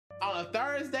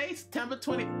Thursday, September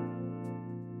 20.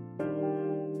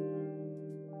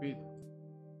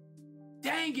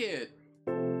 Dang it,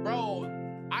 bro!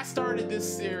 I started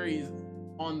this series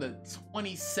on the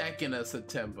 22nd of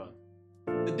September.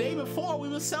 The day before, we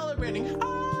were celebrating.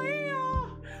 Oh yeah,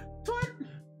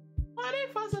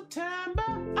 21st September.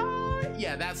 Oh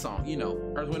yeah, that song. You know,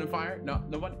 Earth, Wind, and Fire. No,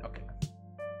 nobody. Okay.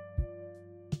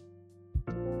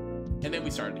 And then we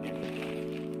started again.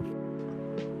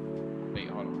 Wait,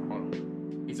 hold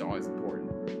on. He's always important.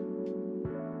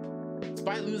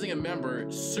 Despite losing a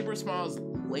member, Super Smiles'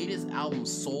 latest album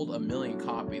sold 1 million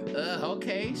copies.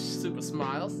 Okay, Super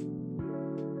Smiles.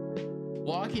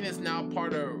 Blocking is now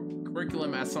part of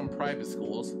curriculum at some private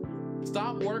schools.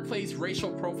 Stop workplace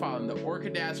racial profiling, the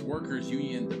Orchidash Workers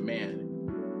Union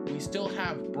demand. We still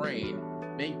have brain.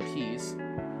 Make peace.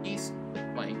 Peace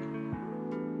blank.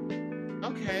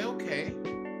 Okay.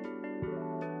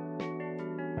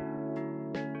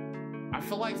 I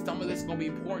feel like some of this is gonna be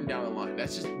important down the line.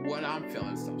 That's just what I'm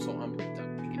feeling. So I'm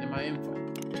picking in my info.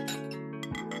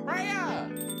 Freya!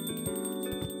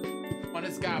 Well,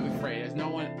 this gotta be Freya. There's no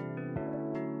one.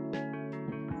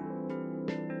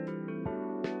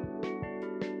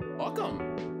 Welcome.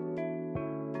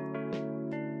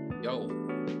 Yo.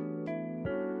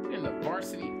 In the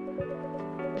varsity.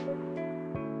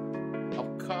 A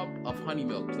cup of honey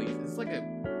milk, please. It's like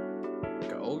an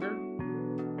ogre.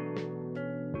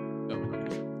 No.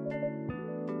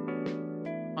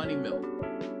 Honey milk.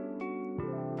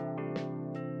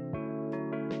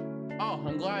 Oh,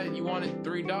 I'm glad you wanted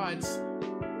 3 dots.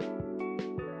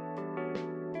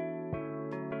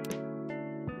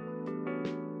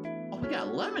 Oh, we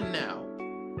got lemon now.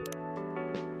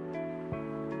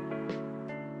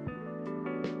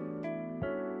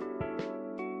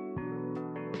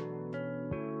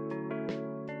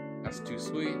 That's too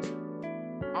sweet.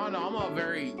 Oh no, I'm a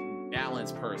very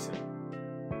balanced person.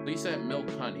 Lisa said milk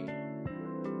honey.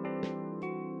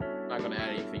 I'm not gonna add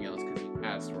anything else because he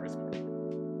asked for it.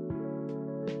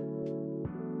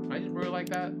 I just brew it like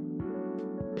that.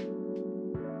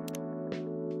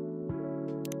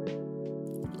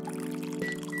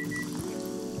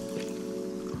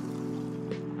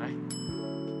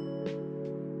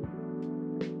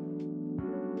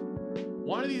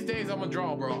 One of these days I'm gonna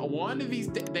draw, bro. One of these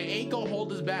days, they ain't gonna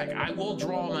hold us back. I will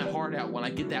draw my heart out when I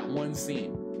get that one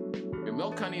scene. Your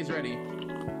milk honey is ready.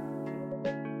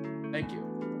 Thank you.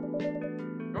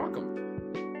 You're welcome.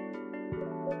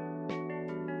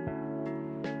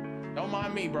 Don't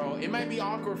mind me, bro. It might be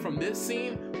awkward from this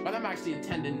scene, but I'm actually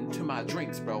attending to my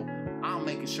drinks, bro. I'm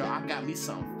making sure I got me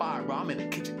some fire, bro. I'm in the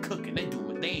kitchen cooking.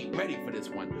 They ain't ready for this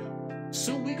one.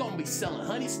 Soon we gonna be selling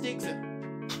honey sticks and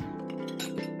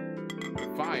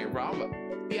fire, bro.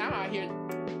 I'm out here.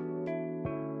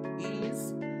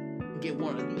 These get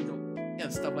one of these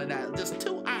and stuff like that. Just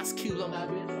 2 ice cubes on that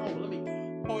bitch. Oh, let me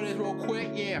pour this real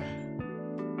quick. Yeah.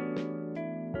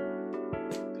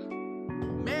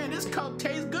 Man, this cup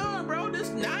tastes good, bro. This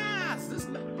nice.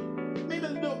 Maybe a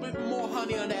little bit more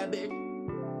honey on that bitch.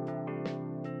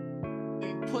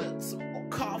 We put some more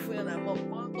coffee in that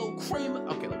motherfucker. A little cream.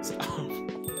 Okay, let's see.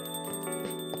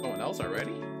 Someone else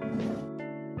already?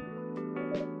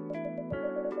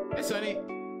 Hey, Sonny.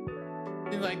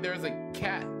 Seems like there's a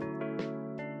cat.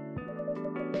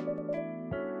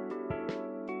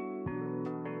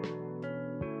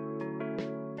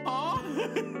 Oh!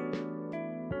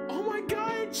 Oh my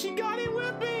god, she got it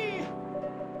with me!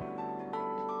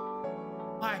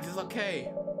 Relax, it's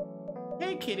okay.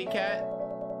 Hey, kitty cat.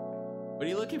 What are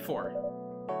you looking for?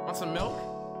 Want some milk?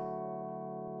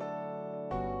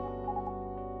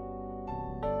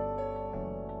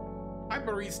 Hi,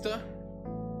 barista.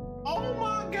 Oh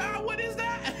my god, what is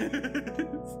that?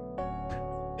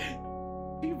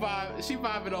 She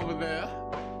vibing over there.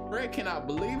 Red cannot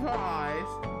believe her eyes.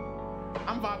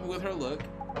 I'm vibing with her look.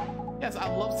 Yes, I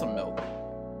love some milk.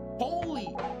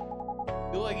 Holy!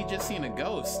 Feel like you just seen a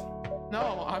ghost.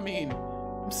 No, I mean,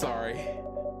 I'm sorry.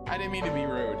 I didn't mean to be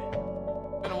rude.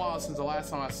 It's been a while since the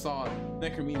last time I saw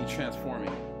Necromini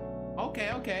transforming.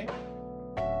 Okay.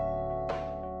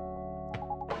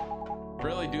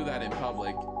 Really do that in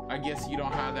public. I guess you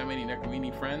don't have that many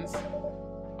Necromini friends.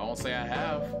 I won't say I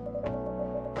have.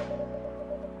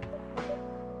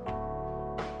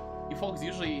 You folks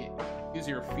usually use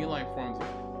your feline forms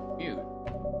of you,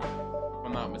 if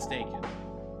I'm not mistaken.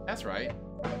 That's right.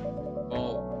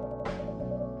 Well,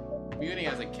 commuting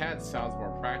as a cat sounds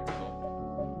more practical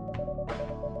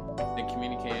than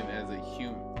communicating as a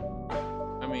human.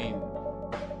 I mean,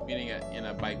 communicating in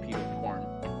a bipedal form.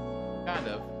 Kind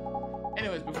of.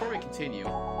 Anyways, before we continue,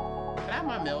 can I have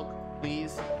my milk,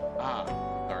 please? Ah,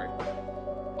 sorry.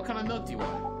 What kind of milk do you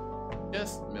want?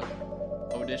 Just milk.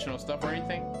 No additional stuff or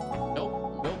anything?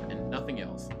 Nope, milk and nothing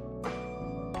else.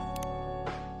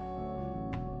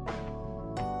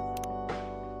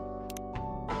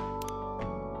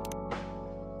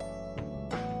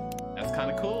 That's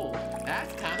kind of cool.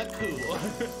 That's kind of cool.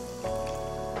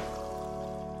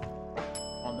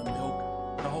 On the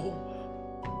milk. No.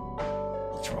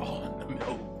 Draw on the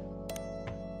milk.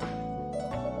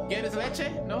 ¿Quieres leche?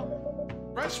 No.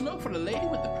 Fresh milk for the lady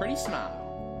with the pretty smile.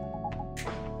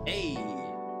 Hey,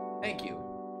 thank you.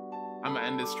 I'm gonna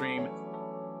end this stream.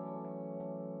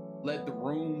 Let the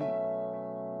room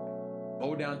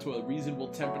go down to a reasonable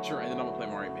temperature, and then I'm gonna play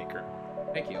Mario Maker.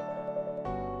 Thank you.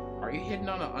 Are you hitting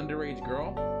on an underage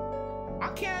girl? I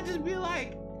can't just be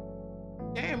like,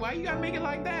 damn, why you gotta make it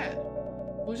like that?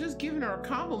 I was just giving her a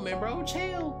compliment, bro.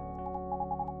 Chill.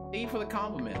 Thank you for the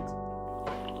compliment.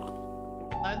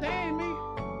 Damn, me.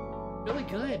 Really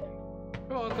good.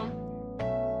 You're welcome.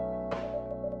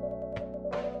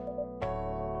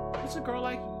 What's a girl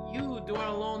like you doing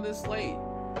alone this late?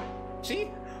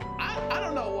 I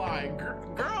don't know why.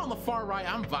 Girl on the far right,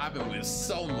 I'm vibing with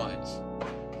so much.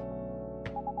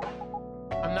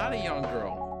 I'm not a young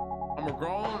girl. I'm a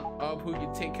grown up who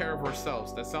can take care of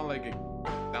herself. That sound like a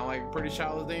pretty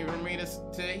childish thing for me to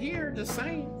hear. Just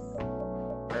saying.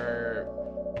 Or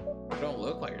don't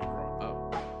look like a grown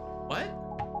up. What?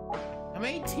 I'm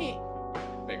 18.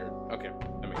 Figured. Okay,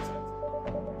 that makes sense.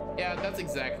 Yeah, that's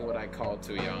exactly what I call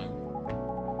too young.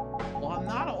 Well, I'm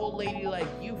not an old lady like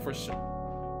you for sure.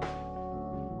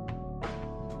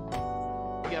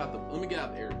 Let me get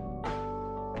out the air.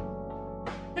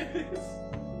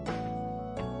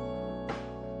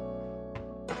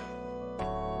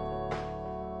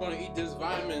 I'm gonna eat this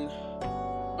vitamin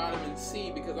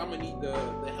C because I'm gonna need the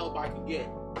help I can get.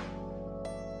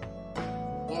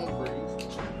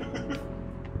 Walgreens.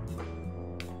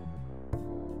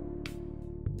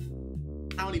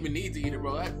 I don't even need to eat it,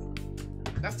 bro.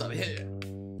 That's the hit.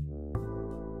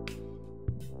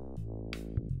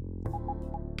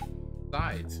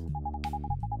 Besides,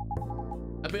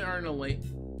 I've been earning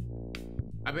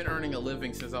a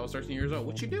living since I was 13 years old.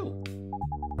 What you do?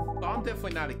 So I'm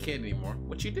definitely not a kid anymore.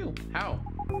 What you do? How?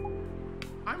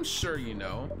 I'm sure you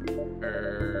know.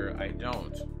 I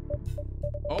don't.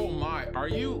 Oh my, are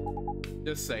you?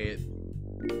 Just say it.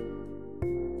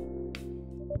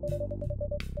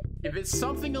 If it's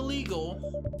something illegal,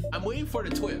 I'm waiting for the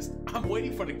twist. I'm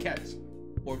waiting for the catch.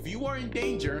 Or if you are in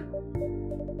danger,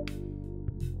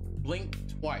 blink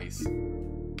twice.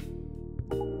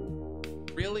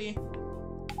 Really?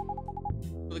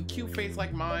 With a cute face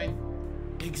like mine?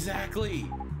 Exactly.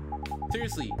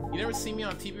 Seriously, you never see me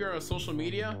on TV or on social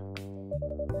media?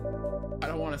 I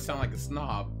don't want to sound like a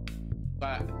snob,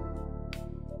 but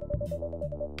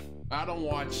I don't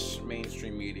watch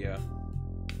mainstream media.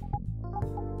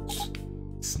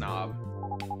 Snob.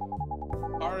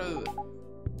 Part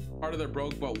of the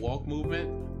broke but woke movement.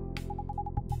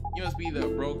 You must be the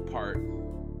broke part.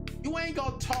 You ain't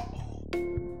gonna talk.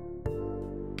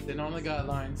 Then on the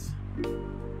guidelines.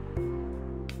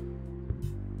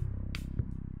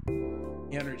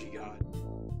 Energy, God.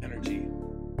 Energy.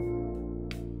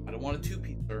 I don't want a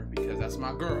two-piecer because that's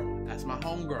my girl. That's my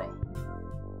homegirl.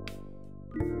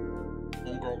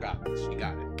 Homegirl got this. She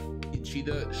got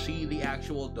it. She the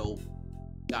actual dope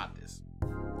got this.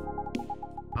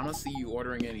 I don't see you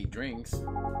ordering any drinks.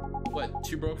 What,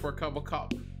 too broke for a cup of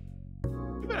coffee?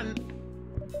 You better...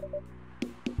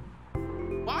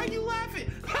 Why are you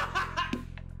laughing?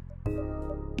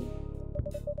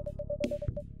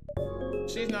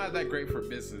 She's not that great for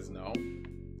business, no.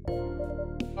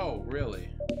 Oh, really?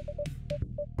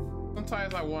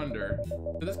 Sometimes I wonder,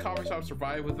 did this coffee shop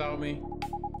survive without me?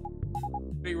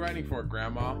 What are you writing for,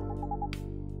 Grandma?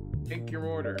 Take your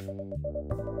order.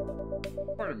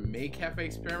 Or a May Cafe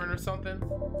experiment or something?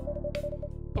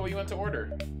 So what you want to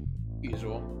order?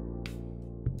 Usual.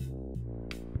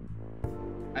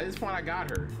 At this point, I got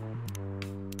her.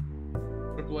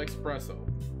 Triple espresso.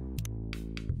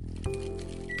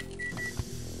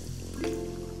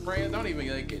 Freya, don't even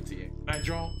let it get to you. Can I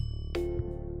draw?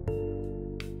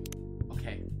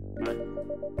 Okay, fine.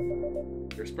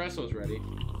 Your espresso's ready.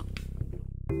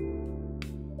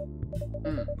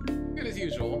 Good as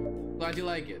usual. Glad you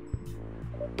like it.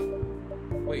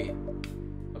 Wait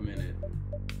a minute.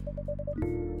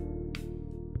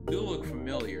 You look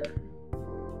familiar.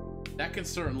 That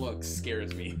concerned look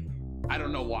scares me. I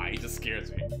don't know why, it just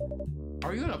scares me.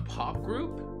 Are you in a pop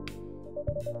group?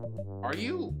 Are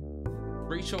you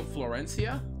Rachel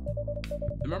Florencia?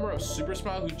 The member of Super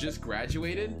Smile who just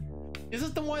graduated? Is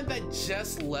it the one that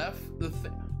just left the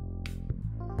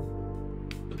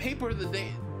paper that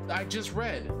I just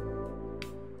read?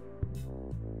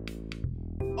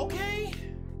 Okay.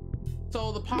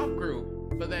 So the pop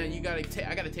group, but then you gotta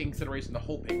I gotta take in consideration the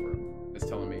whole paper. It's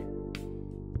telling me.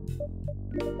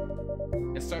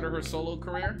 It started her solo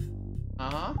career.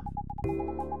 Uh-huh.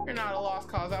 You're not a lost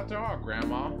cause after all,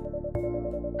 Grandma.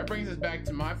 That brings us back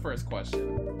to my first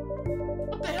question.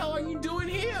 What the hell are you doing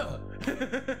here?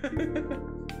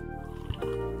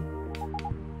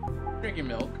 Drinking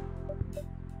milk.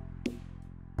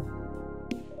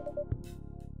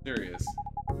 Serious.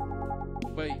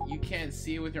 But you can't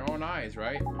see it with your own eyes,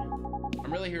 right?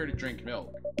 I'm really here to drink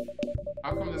milk.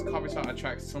 How come this coffee shop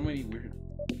attracts so many weird...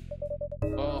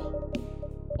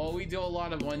 Well, we do a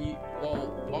lot of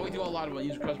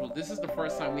unusual customers. This is the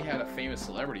first time we had a famous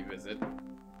celebrity visit.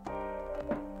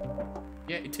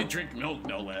 Yeah, to drink milk,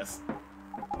 no less.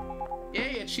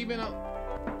 Yeah, she been up.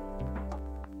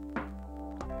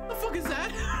 What the fuck is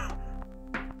that?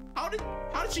 How did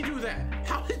she do that?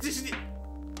 How did this?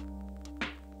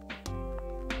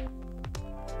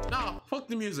 Nah, fuck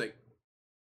the music.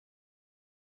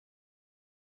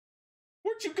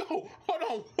 Where'd you go? Hold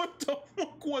on, what the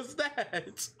fuck was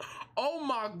that? Oh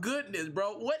my goodness,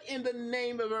 bro. What in the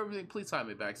name of everything? Please tie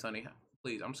me back, Sonny.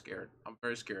 Please, I'm scared. I'm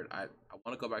very scared. I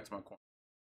want to go back to my corner.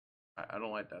 I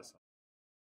don't like that song.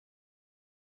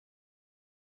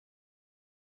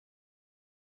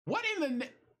 What in the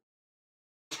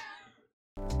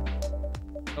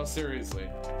Oh, seriously.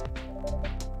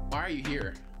 Why are you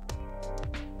here?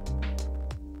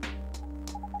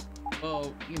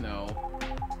 Well, you know,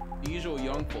 the usual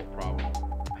young folk problem.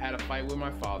 I had a fight with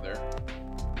my father.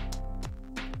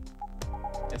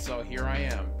 And so here I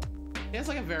am. He has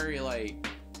like a very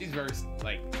he's very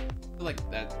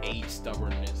like that age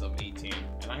stubbornness of 18.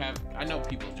 And I know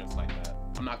people just like that.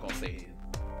 I'm not gonna say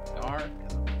they are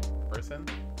person.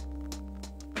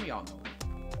 Some of y'all know.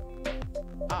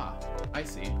 Ah, I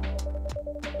see.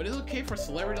 But it's okay for a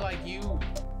celebrity like you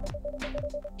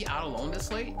be out alone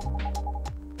this late?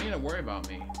 You need to worry about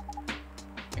me.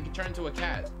 I can turn into a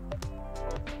cat.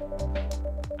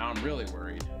 Now I'm really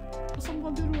worried. What's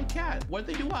someone gonna do to a cat? What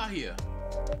did they do out here?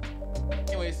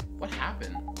 Anyways, what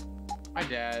happened? My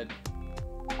dad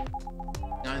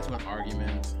got into an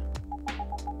argument.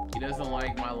 He doesn't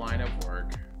like my line of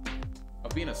work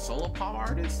of being a solo pop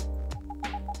artist.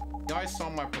 He always saw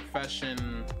my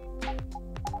profession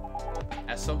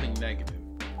as something negative.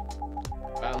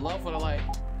 But I love what I like.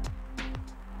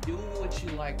 Do what you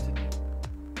like to do.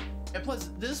 And plus,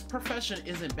 this profession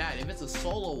isn't bad. If it's a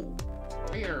solo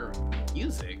career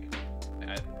music,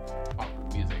 pop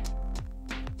music,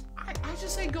 I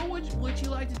just say go what you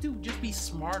like to do. Just be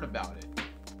smart about it.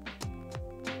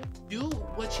 Do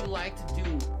what you like to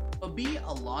do, but be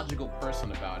a logical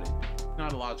person about it.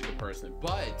 Not a logical person,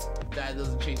 but that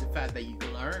doesn't change the fact that you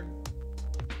can learn.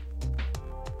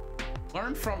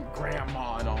 Learn from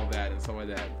grandma and all that and stuff like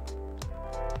that.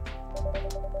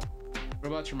 What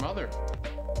about your mother?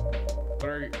 What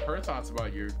are her thoughts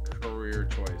about your career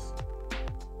choice?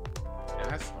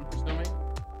 Yes, I'm presuming.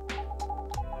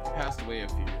 She passed away a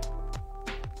few years.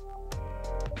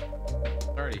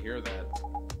 Sorry to hear that.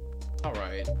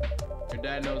 Alright. Your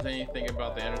dad knows anything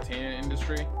about the entertainment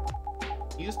industry?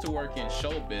 He used to work in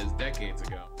showbiz decades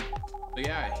ago. So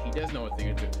yeah, he does know a thing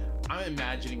or two. I'm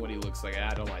imagining what he looks like, and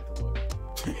I don't like the look.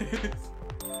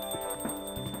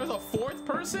 There's a fourth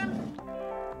person?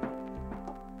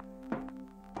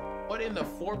 What in the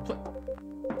fourth place?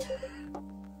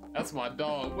 That's my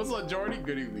dog. What's up, Jordy?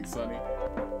 Good evening, Sonny.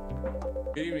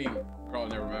 Good evening, girl I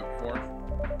never met before.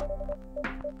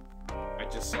 I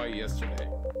just saw you yesterday.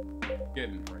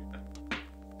 Kidding right now.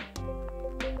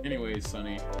 Anyways,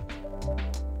 Sonny.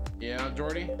 Yeah,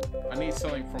 Jordy? I need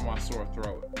something for my sore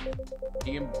throat.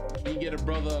 Can you get a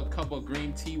brother a cup of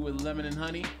green tea with lemon and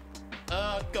honey?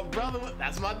 Brother,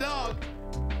 that's my dog.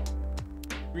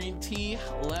 Green tea,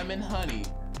 lemon, honey.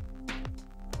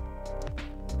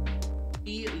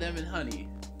 Tea, lemon, honey.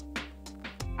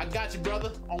 I got you,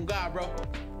 brother. On God, bro.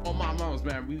 On my mom's,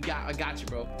 man. I got you,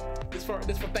 bro. This for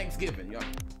Thanksgiving, yo.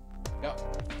 Yup.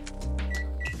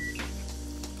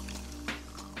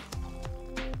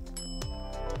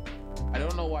 I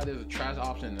don't know why there's a trash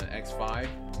option in the X5.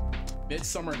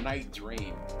 Midsummer Night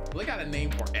Dream. They got a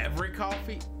name for every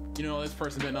coffee. You know, this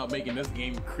person been up making this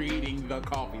game, creating the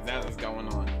coffees as it's going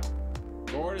on.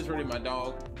 The order's ready, my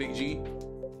dog. Big G.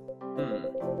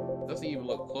 Doesn't even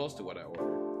look close to what I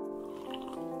ordered.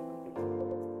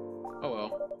 Oh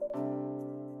well.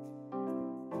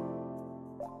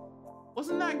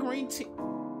 Wasn't that green tea?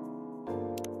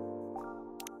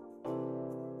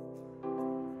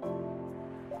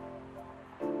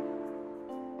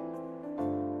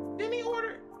 Didn't he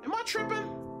order? Am I tripping?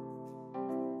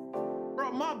 Bro,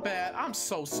 bro, my bad. I'm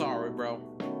so sorry, bro.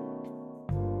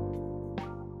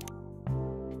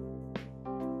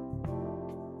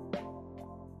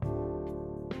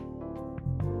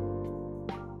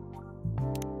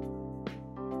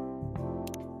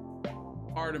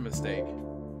 Hard mistake.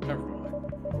 Never mind.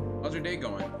 How's your day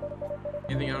going?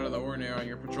 Anything out of the ordinary on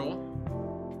your patrol?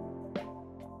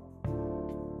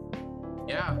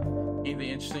 Yeah. Anything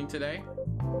interesting today?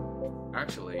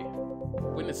 Actually,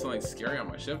 witnessed something scary on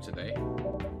my ship today.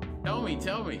 Tell me,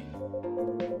 tell me.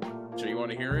 Sure you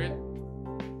want to hear it?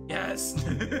 Yes.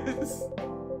 The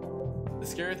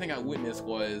scary thing I witnessed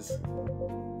was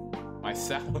my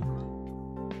salary.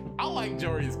 I like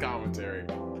Jordy's commentary.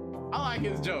 I like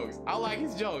his jokes. I like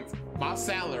his jokes. My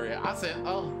salary. I said,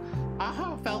 oh,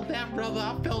 I felt that, brother.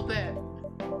 I felt that.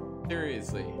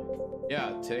 Seriously.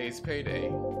 Yeah, today's payday.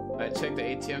 I checked the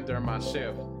ATM during my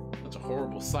shift. Such a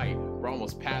horrible sight. Bro, I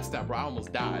almost passed out, bro. I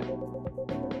almost died.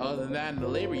 Other than that, in the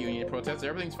labor union protests,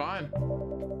 everything's fine.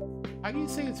 How can you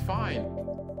say it's fine?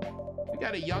 We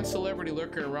got a young celebrity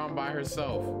lurking around by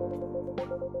herself.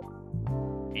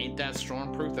 Ain't that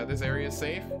strong proof that this area is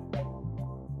safe?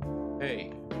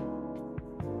 Hey.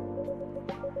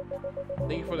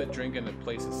 Thank you for the drink and the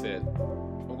place to sit.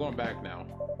 I'm going back now.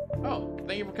 Oh,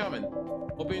 thank you for coming.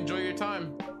 Hope you enjoy your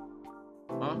time.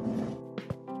 Huh?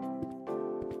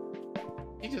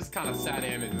 He just kind of sat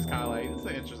in and just kind of like, this is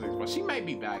an interesting spot. She might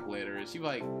be back later. And she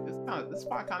like, this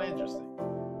spot kind of interesting.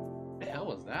 What the hell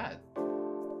was that?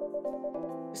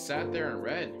 He sat there and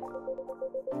read.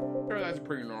 I'm sure that's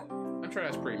pretty normal. I'm sure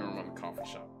that's pretty normal in the coffee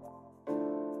shop. I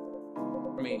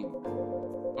mean,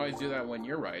 you always do that when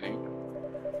you're writing.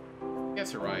 I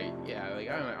guess you're right. Yeah, like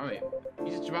I mean,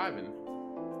 he's just vibing.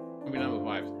 I mean, I'm a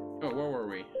vibe. Oh, where were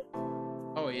we?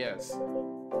 Oh yes.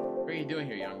 What are you doing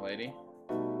here, young lady?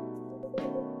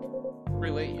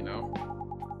 Pretty late, you know.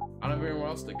 I don't have anywhere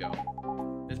else to go.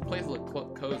 This place looks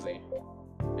cozy.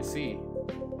 I see.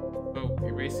 So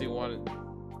you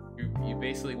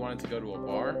basically wanted to go to a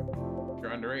bar?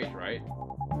 You're underage, right?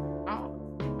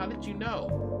 How did you know?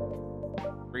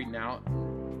 Reading out.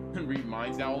 Read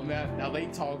minds now on that. Now they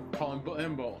calling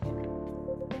him both.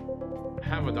 I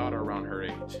have a daughter around her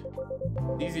age.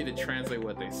 It's easy to translate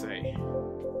what they say.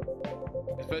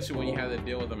 Especially when you have to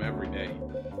deal with them every day.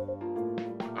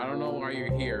 I don't know why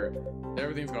you're here.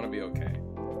 Everything's gonna be okay.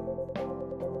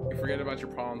 You forget about your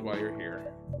problems while you're here.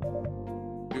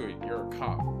 Dude, you're a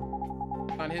cop.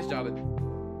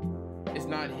 It's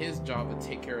not his job to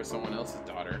take care of someone else's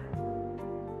daughter.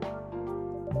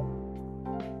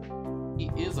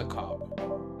 He is a cop.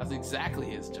 That's exactly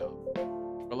his job.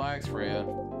 Relax, Freya.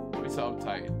 Don't be so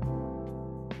uptight.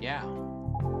 Yeah.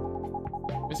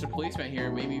 Mr. Policeman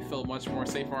here made me feel much more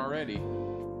safer already.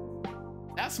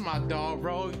 That's my dog,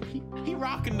 bro. He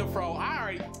rocking the fro.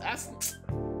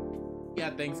 Yeah,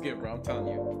 Thanksgiving, bro. I'm telling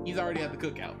you. He's already at the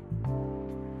cookout.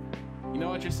 You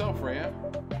know it yourself, Freya.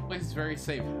 The place is very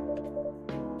safe.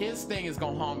 His thing is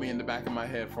gonna haunt me in the back of my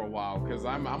head for a while, because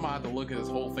I'm gonna have to look at this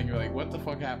whole thing and be like, what the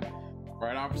fuck happened?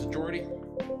 Right, Officer Jordy?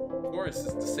 Of course,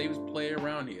 it's the safest player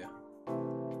around here.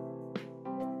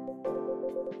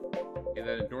 Yeah,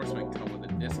 that endorsement come with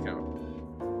a discount.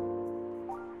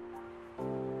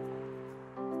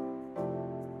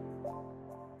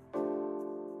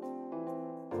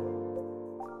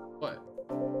 What?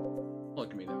 Don't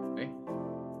look at me that way.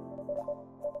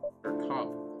 You're a cop.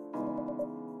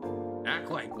 Act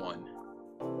like one.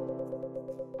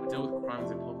 I deal with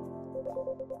crimes in public.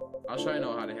 How should I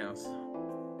know how to handle?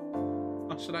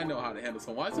 How should I know how to handle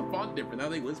someone? Why is the font different? Now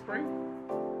they whispering?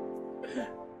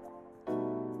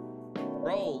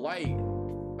 Bro, light.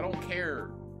 I don't care.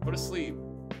 Go to sleep.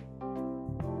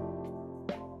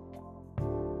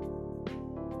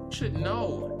 You should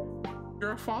know.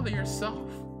 You're a father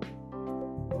yourself.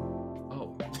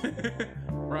 Oh.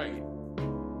 Right.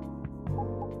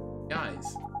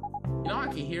 Guys, you know I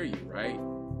can hear you, right?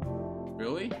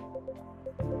 Really?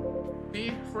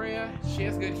 See, Freya, she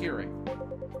has good hearing.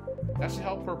 That should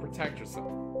help her protect herself.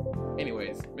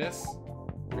 Anyways, Miss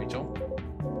Rachel,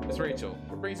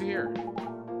 what brings you here?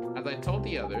 As I told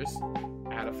the others,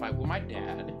 I had a fight with my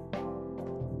dad.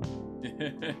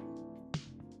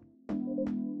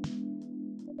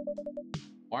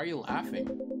 Why are you laughing?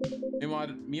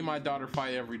 Me and my daughter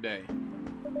fight every day.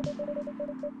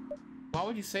 Why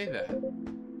would you say that?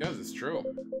 Because it's true.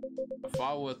 I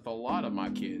fought with a lot of my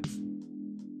kids.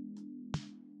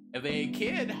 If they ain't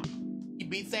kid, he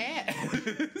beats their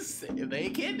ass. If they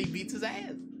ain't kid, he beats his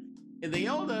ass. If they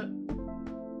older,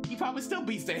 he probably still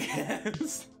beats their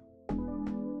ass.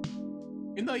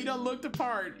 You know, he don't look the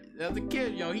part as a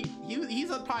kid. You know, he's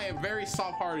probably a very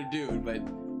soft-hearted dude, but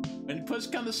when push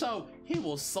comes to shove, he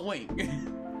will swing.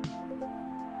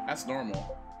 That's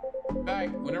normal. In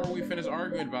fact, whenever we finish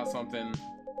arguing about something,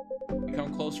 we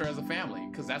come closer as a family,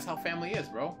 because that's how family is,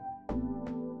 bro.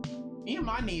 Me and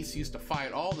my niece used to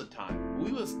fight all the time.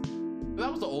 I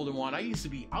was the older one. I used to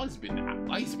be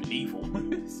evil.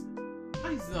 I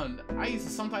used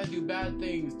to sometimes do bad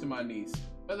things to my niece,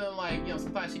 but then, like, you know,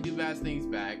 sometimes she'd do bad things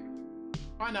back.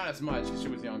 Probably not as much because she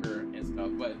was younger and stuff,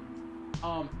 but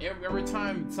every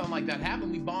time something like that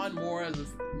happened, we bond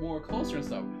more closer and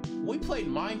stuff. When we played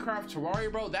Minecraft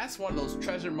Terraria, bro, that's one of those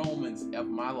treasure moments of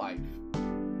my life.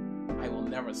 I will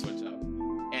never switch up.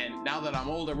 And now that I'm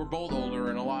older, we're both older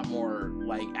and a lot more,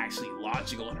 like, actually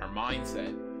logical in our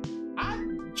mindset. I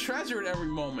treasured every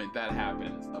moment that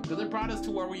happened because it brought us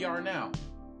to where we are now.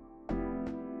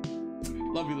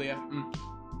 Love you, Leah.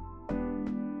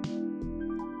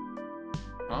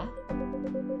 Huh?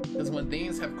 Because when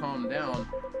things have calmed down,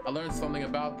 I learned something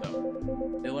about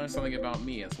them. They learned something about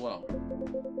me as well.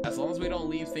 As long as we don't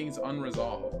leave things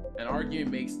unresolved, an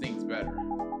argument makes things better.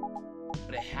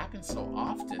 But it happens so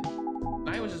often.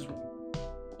 Tonight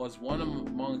was one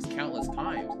amongst countless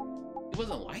times. It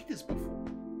wasn't like this before.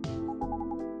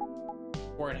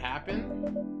 Before it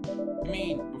happened? You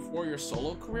mean before your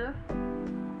solo career?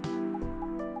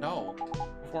 No,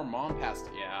 before Mom passed.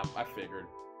 Yeah, I figured.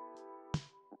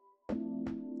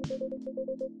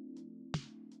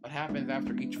 What happens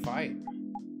after each fight?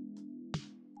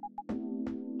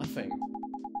 Nothing.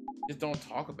 Just don't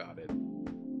talk about it.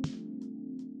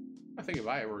 I think if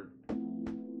I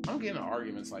don't get into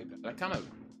arguments like that.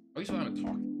 I usually kind of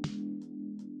talk.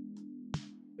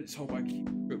 I just hope I keep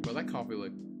it, but that coffee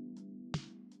look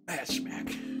bad smack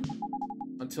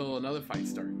until another fight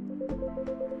starts.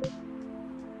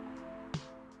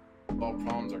 All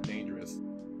problems are dangerous.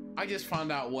 I just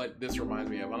found out what this reminds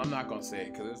me of, and I'm not gonna say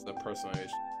it because it's a personal issue.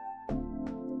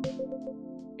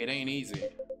 It ain't easy.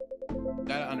 You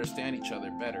gotta understand each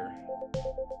other better.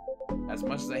 As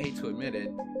much as I hate to admit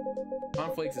it,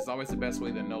 conflict is always the best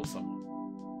way to know someone.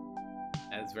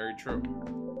 That is very true.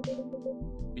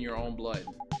 In your own blood.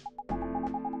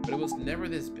 But it was never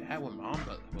this bad when Mom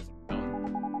was around.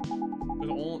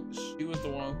 She was the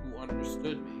one who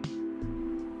understood me.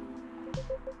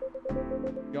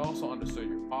 You also understood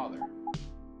your father.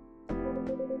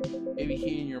 Maybe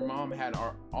he and your mom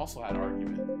also had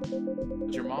argument,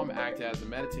 but your mom acted as a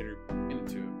meditator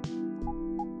into it.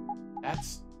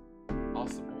 That's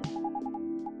possible.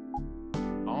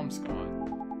 Mom's gone.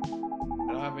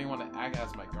 I don't have anyone to act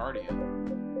as my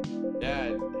guardian.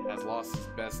 Dad has lost his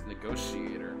best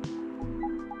negotiator.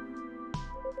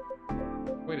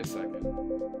 Wait a second.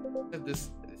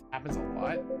 This happens a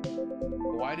lot?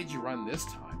 Why did you run this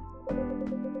time?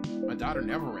 My daughter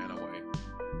never ran away.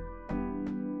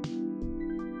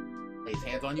 Lay his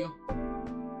hands on you?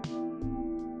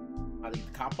 I leave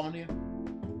the cop on you?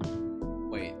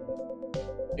 Wait.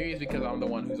 Maybe it's because I'm the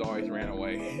one who's always ran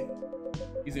away.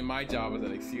 Using my job as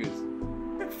an excuse.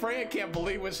 Freya can't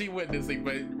believe what she's witnessing,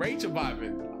 but Rachel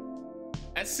vibing.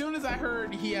 As soon as I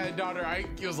heard he had a daughter, I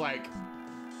was like,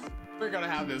 we're gonna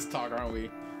have this talk, aren't we?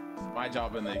 My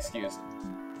job as an excuse.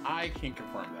 I can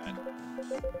confirm that.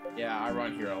 Yeah, I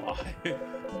run here a lot.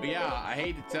 But yeah, I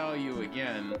hate to tell you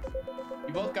again,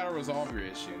 you both gotta resolve your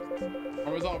issues.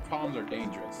 Unresolved problems are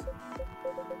dangerous.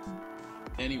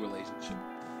 Any relationship.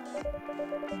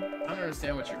 I don't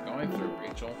understand what you're going through,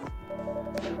 Rachel.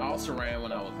 I also ran away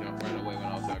when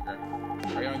I was younger.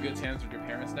 Are you on good terms with your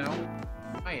parents now?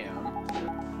 I am.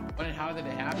 When and how did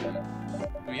it happen?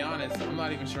 To be honest, I'm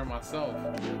not even sure myself.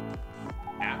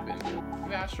 Happened.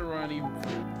 Maybe I should run even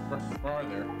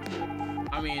farther.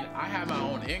 I mean, I have my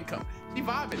own income. She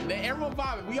vibing. Everyone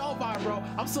vibing. We all vibing, bro.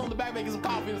 I'm still in the back making some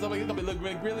coffee and stuff. It's gonna be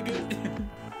looking really good.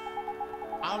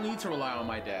 I don't need to rely on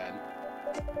my dad.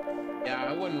 Yeah,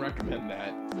 I wouldn't recommend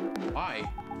that. Why?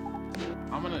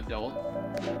 I'm an adult.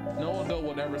 No adult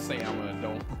would ever say I'm an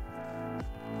adult.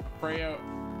 Freya,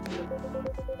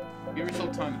 give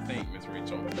yourself time to think, Miss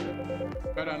Rachel.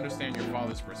 Try to understand your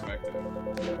father's perspective.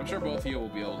 I'm sure both of you will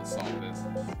be able to solve this.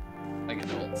 Like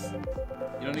adults.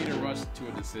 You don't need to rush to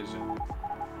a decision.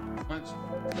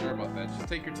 Sorry about that. Just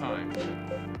take your time.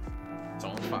 It's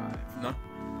only 5. No.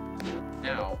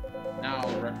 Now I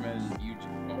would recommend you to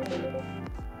go home.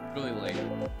 It's really late.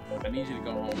 I need you to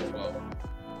go home as well.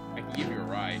 I can give you a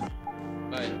ride,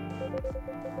 but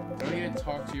don't need to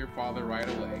talk to your father right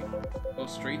away. Go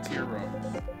straight to your room.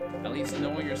 At least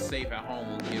knowing you're safe at home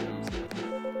will give him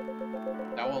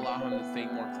something. That will allow him to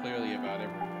think more clearly about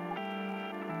everything.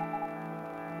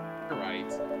 You're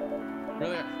right.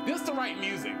 Really, this is the right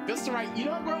music. This is the right. You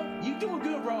know, bro, you doing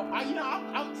good, bro.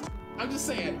 I I'm just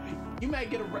saying, you might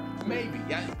get a maybe.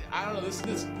 I don't know.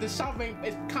 This shop ain't,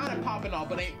 it's kind of popping off,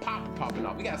 but ain't popping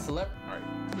off. We got a celebrity. All right.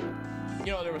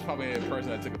 You know, there was probably a person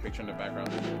that took a picture in the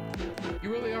background. You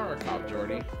really are a cop,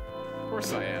 Jordy. Of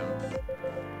course I am.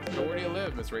 So where do you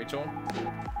live, Miss Rachel?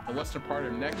 The western part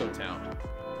of Necco Town.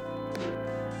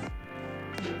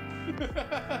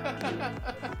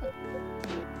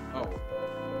 Oh,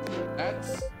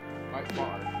 that's quite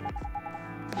far.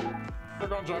 They're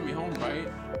gonna drive me home, right?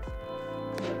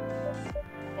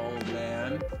 Oh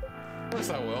man, of course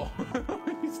I will.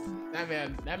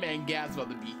 that man gas about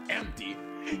to be empty.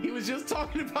 He was just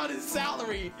talking about his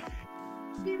salary.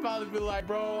 He about to be like,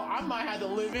 bro, I might have to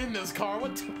live in this car.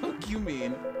 What the fuck you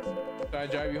mean? Should I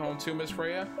drive you home too, Miss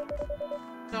Freya?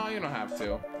 No, you don't have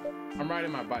to. I'm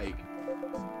riding my bike.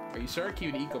 Are you sure?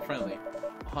 Keep it eco-friendly.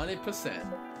 100%.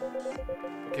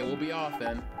 Okay, we'll be off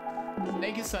then.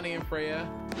 Thank you, Sunny and Freya.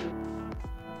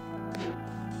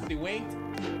 She winked,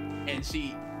 and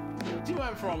she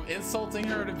went from insulting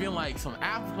her to being like some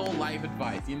actual life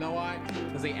advice. You know why?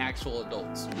 Because they actual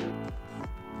adults.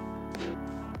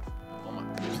 Oh my.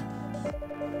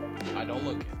 I don't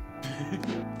look it.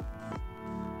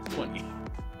 20.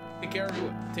 Take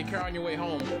care on your way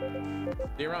home.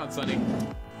 Stay around, Sunny.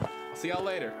 I'll see y'all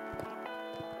later.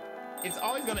 It's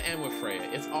always gonna end with Freya.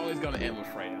 It's always gonna end with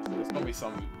Freya. It's gonna be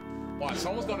something. Watch,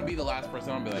 someone's gonna be the last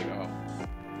person. I'll be like, oh,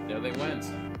 there they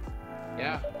went.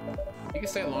 Yeah, you can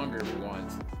stay longer if you want.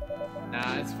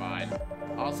 Nah, it's fine.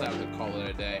 I'll also have to call it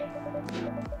a day.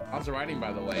 How's the writing,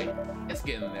 by the way? It's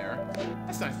getting there.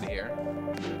 That's nice to hear.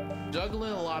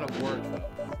 Juggling a lot of work, though.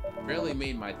 Barely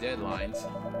made my deadlines.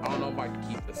 I don't know if I can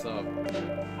keep this up.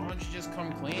 Why don't you just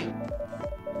come clean?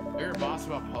 You're your boss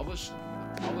about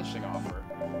publishing offer.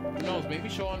 Who knows, maybe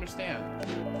she'll understand.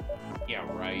 Yeah,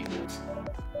 right.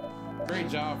 Great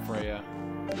job, Freya.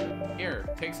 Here,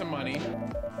 take some money.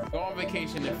 Go on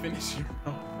vacation and finish your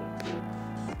novel.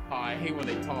 Oh, I hate when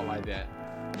they talk like that.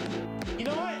 You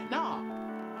know what? Nah.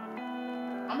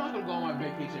 I'm not gonna go on my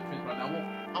vacation and finish my novel.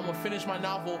 I'm gonna finish my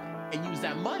novel and use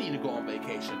that money to go on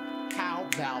vacation. How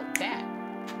about that?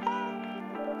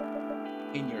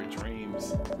 In your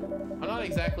dreams. I'm not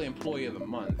exactly employee of the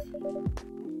month.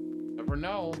 Never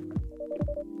know.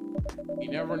 You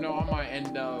never know, I might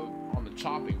end up on the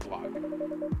chopping block.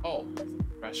 Oh,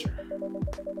 pressure.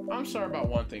 I'm sorry about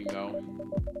one thing though.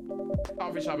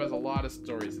 Coffee shop has a lot of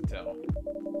stories to tell.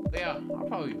 Yeah, I'll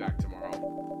probably be back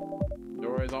tomorrow.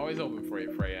 Door is always open for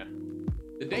you, Freya.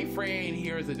 The day Freya ain't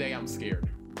here is the day I'm scared.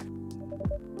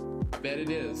 I bet it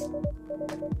is.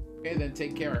 Okay, then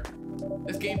take care.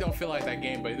 This game don't feel like that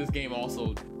game, but this game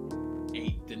also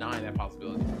ain't denying that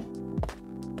possibility.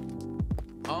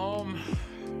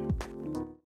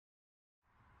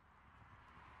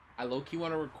 I low-key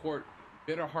want to record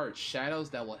Bitter Heart Shadows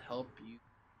that will help you.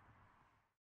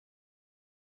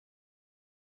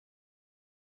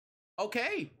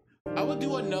 Okay, I will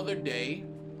do another day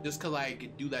just because I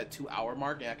could do that 2-hour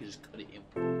mark and I can just cut it in.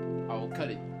 I will cut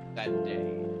it that day.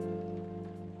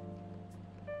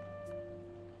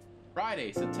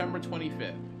 Friday, September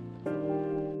 25th.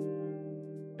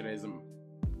 Today's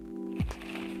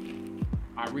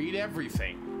I read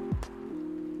everything.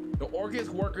 The Orchid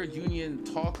Workers Union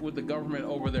talked with the government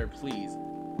over their pleas.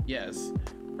 Yes.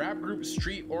 Rap group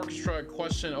Street Orchestra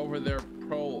question over their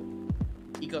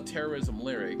pro-eco-terrorism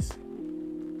lyrics.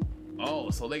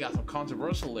 Oh, so they got some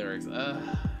controversial lyrics.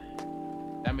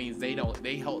 That means they don't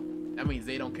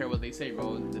care what they say,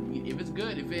 bro. If it's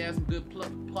good, if it has some good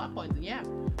plot points, then yeah.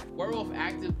 Werewolf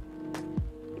activists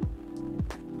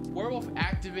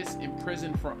in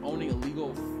prison for owning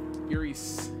illegal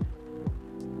Furies.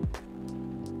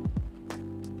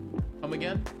 Come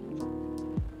again?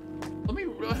 Let me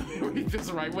read this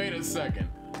right. Wait a second.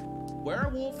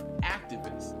 Werewolf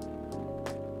activists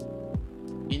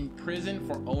in prison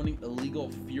for owning illegal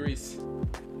Furies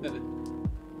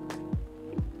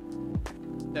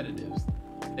sedatives.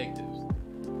 I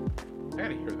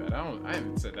gotta hear that. I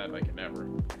haven't said that like an ever.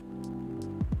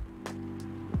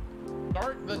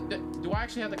 Start the. Do I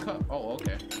actually have to cut? Oh,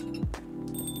 okay.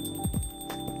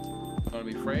 Gonna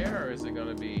be Freya or is it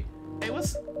gonna be? Hey,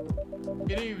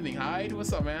 good evening, Hyde.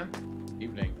 What's up, man?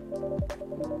 Evening.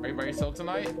 Are you by yourself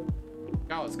tonight?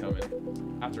 Scout's coming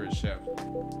after his shift.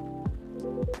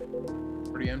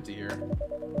 Pretty empty here.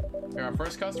 You're our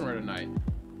first customer tonight.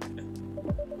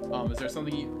 Is there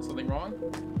something wrong?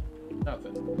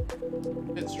 Nothing.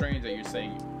 It's strange that you're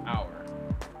saying our.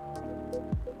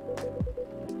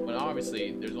 When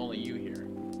obviously there's only you here.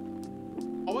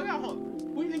 Oh my god,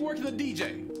 who do you think works the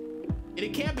DJ?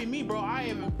 It can't be me, bro.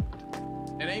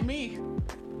 It ain't me.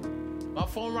 My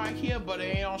phone right here, but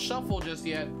it ain't on shuffle just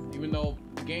yet. Even though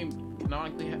the game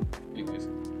canonically anyways.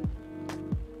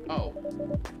 Oh,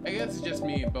 I guess it's just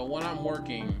me, but when I'm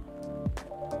working, I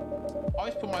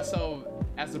always put myself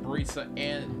as a barista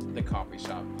and the coffee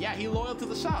shop. Yeah, he loyal to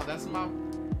the shop. That's my...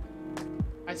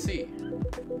 I see.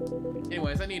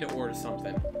 Anyways, I need to order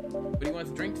something. What do you want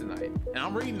to drink tonight? And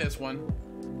I'm reading this one.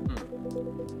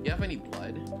 You have any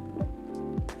blood?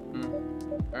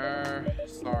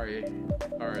 Sorry,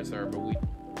 sir, but we...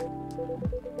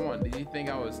 Come on, did you think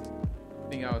I was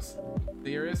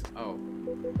serious? Oh.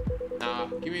 Nah,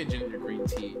 give me a ginger green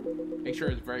tea. Make sure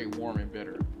it's very warm and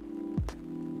bitter.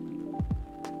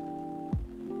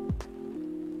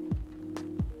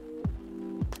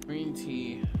 Green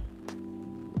tea.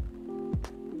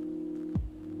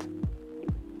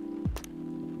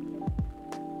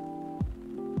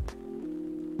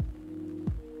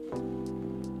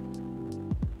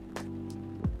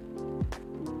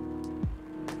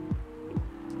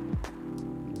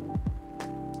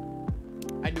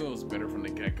 I knew it was bitter from the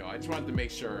get-go. I just wanted to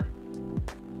make sure.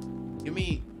 Give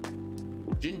me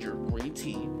ginger green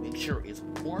tea. Make sure it's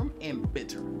warm and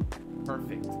bitter.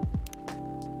 Perfect.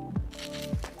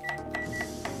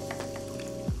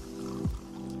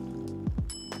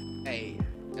 Hey,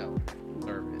 no,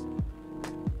 serve it.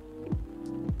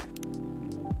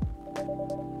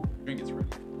 Drink is ready.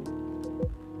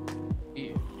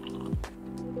 Yeah.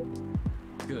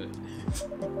 Good.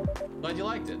 Glad you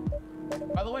liked it.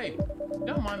 By the way,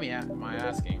 don't mind me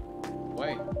asking.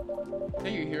 Wait, are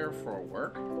you here for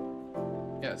work?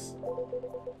 Yes,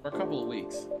 for a couple of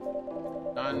weeks.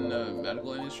 Not in the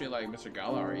medical industry like Mr.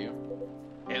 Gala, are you?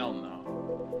 Hell no.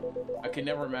 I could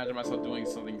never imagine myself doing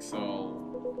something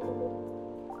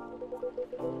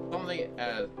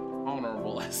as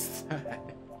honorable as that.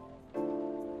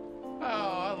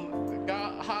 Oh,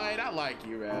 God, Hyde, I like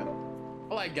you, man.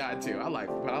 I like God too.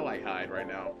 But I like Hyde right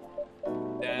now.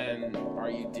 Then, are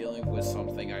you dealing with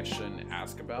something I shouldn't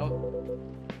ask about?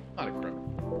 Not a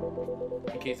criminal.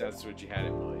 In case that's what you had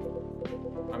in mind.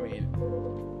 I mean,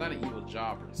 not an evil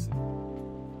job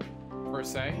per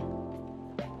se.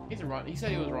 He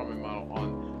said he was ramen model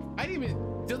on. I didn't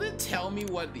even. Does it tell me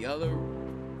what the other?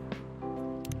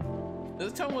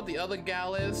 Does it tell me what the other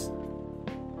gal is?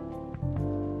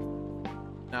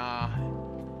 Nah.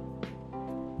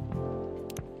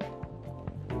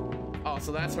 Oh,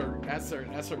 so that's her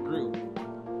group.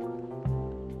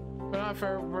 But not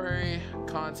February,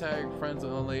 contact, friends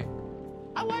only.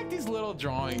 I like these little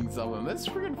drawings of them. That's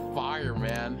freaking fire,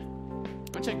 man.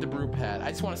 Go check the brew pad. I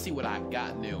just want to see what I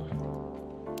got new.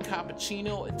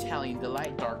 Cappuccino, Italian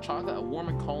delight, dark chocolate, a warm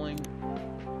and cooling,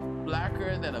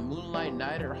 blacker than a moonlight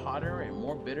night, or hotter and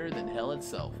more bitter than hell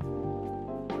itself.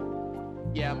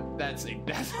 Yeah, that's it.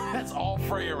 That's all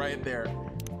Freya right there.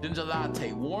 Ginger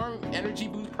latte, warm energy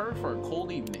boost, perfect for a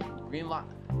cold evening. Green light.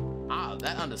 Ah,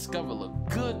 that undiscovered look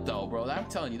good though, bro. I'm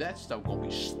telling you, that stuff gonna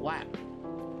be slapped.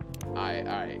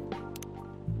 Alright.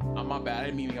 My bad. I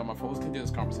didn't mean to get on my phone. Let's continue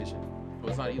this conversation. So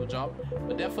it's not an evil job,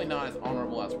 but definitely not as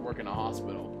honorable as working in a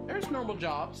hospital. There's normal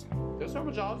jobs. There's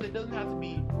normal jobs. It doesn't have to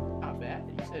be not bad.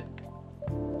 You said.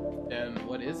 Then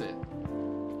what is it?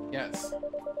 Yes.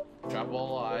 Travel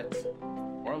a lot,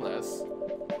 more or less.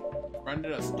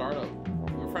 Friended a startup.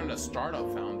 We're friended a startup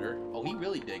founder. Oh, he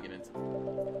really digging into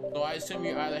it. So I assume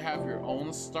you either have your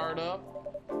own startup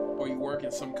or you work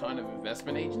in some kind of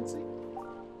investment agency.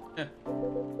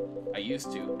 I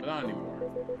used to, but not anymore.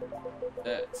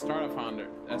 That startup founder,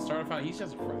 he's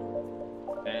just a friend.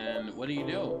 And what do you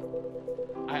do?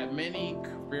 I have many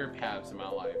career paths in my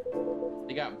life.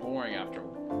 They got boring after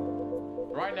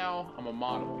one. Right now, I'm a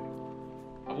model.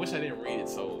 I wish I didn't read it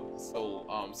so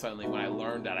suddenly when I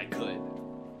learned that I could.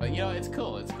 But you know, it's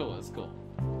cool.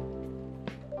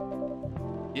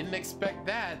 Didn't expect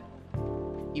that,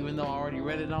 even though I already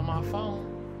read it on my phone.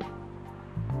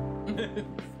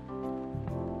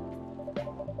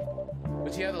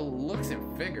 But you have the looks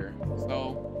and figure,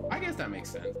 so I guess that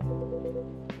makes sense.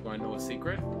 Do I know a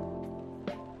secret?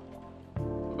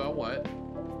 About what?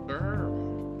 Sure.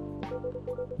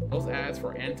 Those ads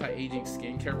for anti-aging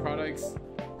skincare products?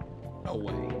 No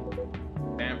way.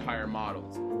 Vampire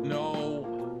models? No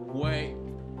way.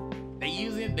 They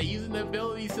using the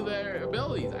abilities to their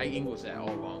abilities. I English that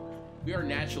all wrong. We are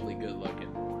naturally good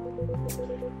looking.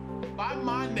 By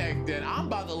my neck, then I'm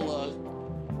about to look.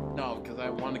 No, because I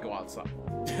want to go outside.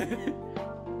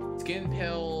 Skin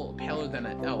paler than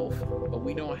an elf, but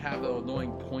we don't have the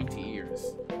annoying pointy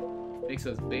ears. Makes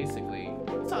us basically,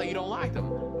 that's how you don't like them.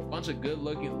 Bunch of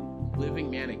good-looking living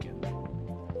mannequins.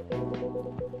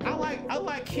 I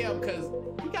like him because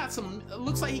he got some.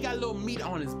 Looks like he got a little meat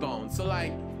on his bones. So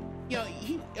like, you know,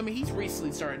 I mean, he's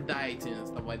recently started dieting and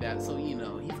stuff like that, so you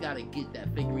know, he's got to get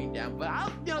that figurine down. But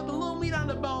you know, the little meat on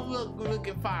the bone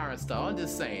looking fire and stuff. I'm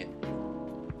just saying,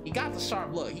 he got the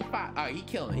sharp look. He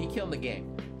killing it. He killing the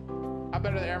game. How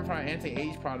better the air fryer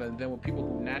anti-age product than with people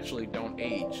who naturally don't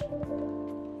age?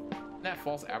 Isn't that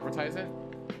false advertising?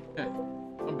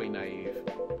 Don't be naive.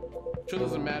 Truth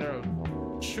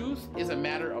is a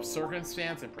matter of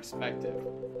circumstance and perspective.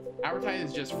 Advertising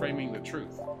is just framing the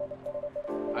truth.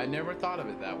 I never thought of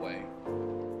it that way.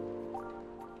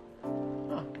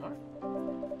 Huh,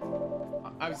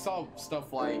 I saw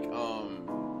stuff like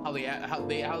how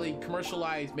they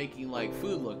commercialize making like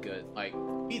food look good, like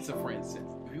pizza, for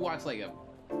instance. If you watch like a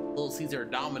Little Caesar or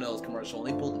Domino's commercial,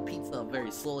 they pull the pizza up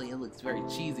very slowly. It looks very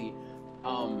cheesy.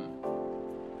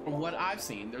 From what I've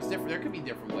seen, there could be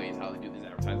different ways how they do this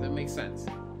advertising. That makes sense.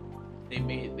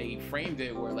 They framed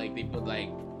it where like they put like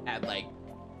add like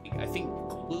I think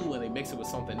glue and they mix it with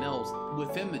something else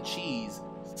within the cheese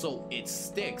so it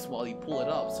sticks while you pull it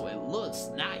up, so it looks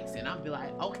nice. And I'll be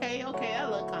like, okay, that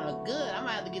look kind of good. I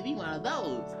might have to give me one of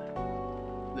those.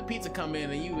 The pizza come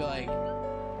in and you be like,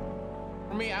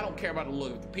 for me, I don't care about the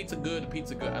look. If the pizza good, the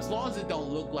pizza good. As long as it don't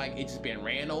look like it's just been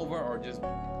ran over or just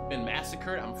been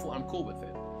massacred, I'm cool with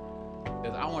it.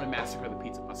 Because I want to massacre the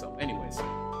pizza myself. Anyways,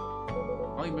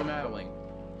 I've only been battling.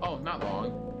 Oh, not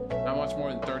long. Not much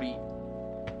more than 30.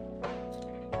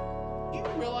 You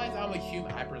realize I'm a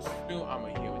human? I presume I'm a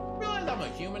human. You realize I'm a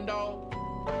human, dog?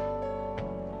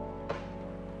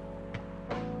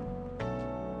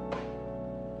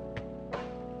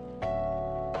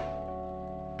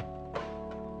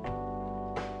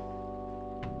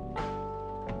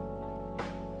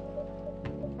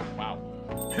 Wow.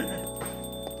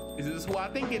 Is this who I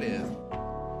think it is?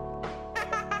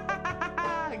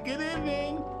 Good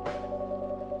evening.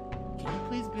 Can you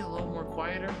please be a little more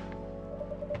quieter?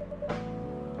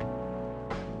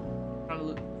 Trying to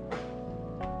look.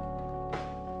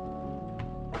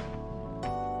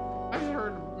 I just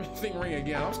heard the thing ring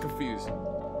again. I was confused.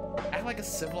 Act like a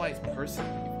civilized person.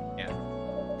 Yeah.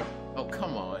 Oh,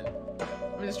 come on.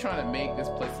 I'm just trying to make this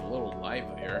place a little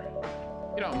livelier.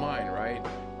 You don't mind, right?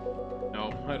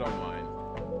 No, I don't mind.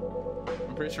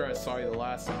 I'm pretty sure I saw you the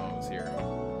last time I was here.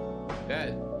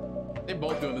 That they're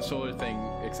both doing the shoulder thing,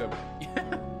 except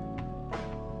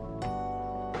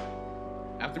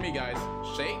after me, guys.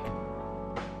 Shake.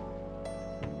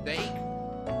 Shake.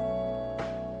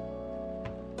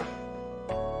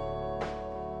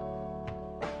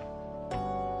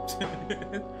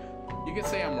 You can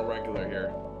say I'm a regular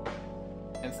here.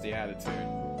 Hence the attitude.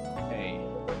 Hey,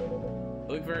 you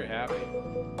look very happy.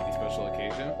 Any special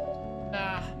occasion?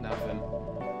 Nah, nothing.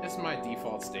 It's my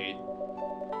default state.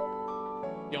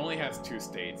 He only has 2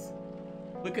 states.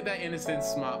 Look at that innocent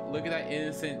smile. Look at that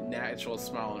innocent, natural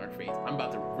smile on her face. I'm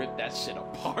about to rip that shit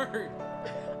apart.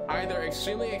 Either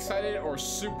extremely excited or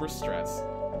super stressed.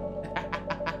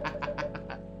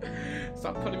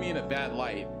 Stop putting me in a bad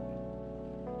light.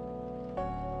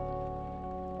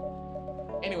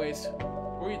 Anyways,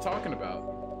 what are you talking about?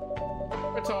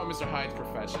 We're talking Mr. Hyde's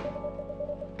profession.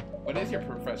 What is your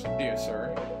profession, dear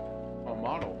sir? I'm a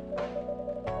model.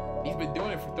 He's been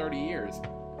doing it for 30 years.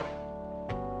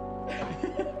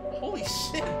 Holy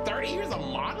shit, 30 years of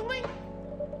modeling?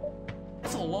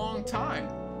 That's a long time.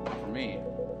 Not for me.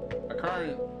 My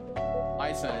current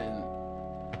license and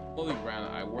clothing brand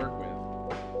I work with.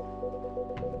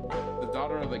 The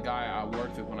daughter of the guy I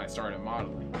worked with when I started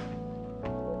modeling.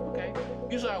 Okay.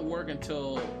 Usually I work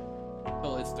until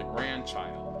it's the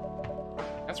grandchild.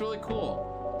 That's really cool.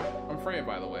 I'm Freya,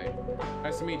 by the way.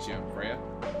 Nice to meet you, Freya.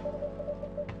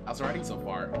 How's the writing so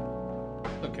far?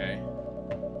 Okay.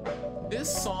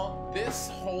 This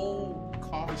whole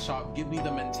coffee shop gives me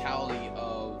the mentality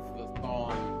of the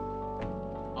song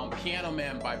Piano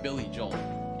Man by Billy Joel.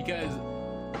 Because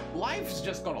life's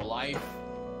just gonna life.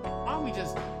 Why don't we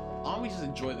just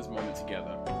enjoy this moment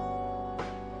together?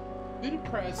 You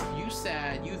depressed, you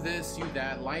sad, you this, you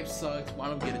that, life sucks, why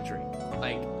don't get a drink?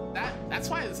 Like that's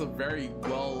why it's a very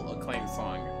well acclaimed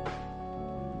song.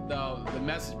 The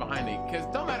message behind it, because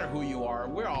no matter who you are,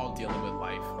 we're all dealing with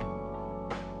life.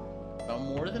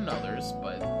 Some more than others,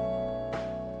 but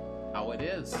how it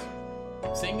is.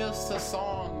 Sing us a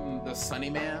song, the Sunny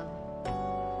Man.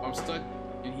 I'm stuck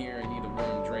in here and need a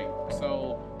warm drink.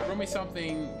 So, bring me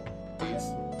something, please.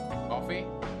 Coffee?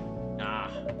 Nah,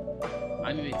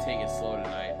 I need to take it slow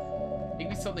tonight. Give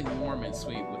me something warm and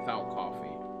sweet without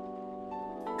coffee.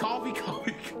 Coffee.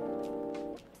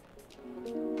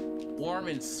 Warm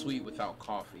and sweet without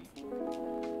coffee.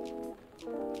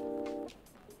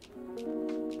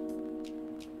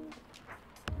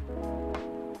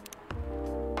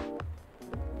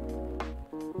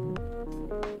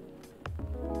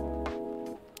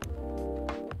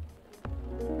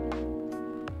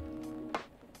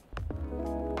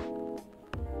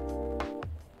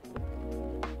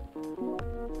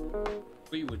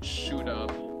 We would shoot up.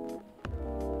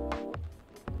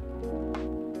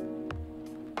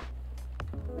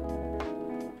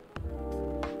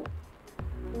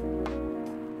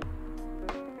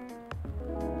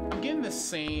 I'm getting the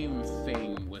same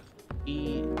thing with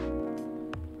E.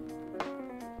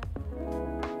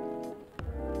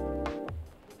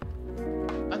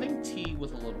 I think T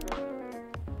with a little bit.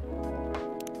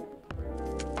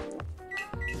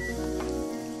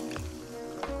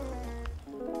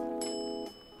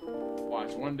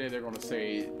 One day they're gonna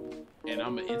say, and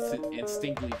I'm gonna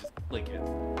instinctively just click it.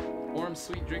 Warm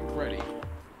sweet drink ready.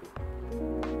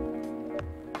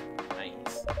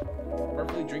 Nice.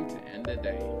 Perfectly drink to end the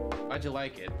day. How'd you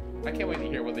like it? I can't wait to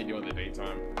hear what they do in the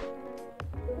daytime.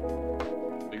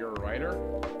 So you're a writer?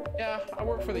 Yeah, I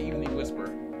work for the Evening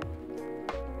Whisper.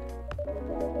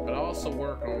 But I also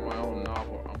work on my own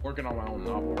novel. I'm working on my own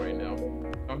novel right now.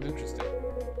 Sounds interesting.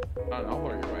 What novel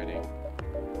are you writing?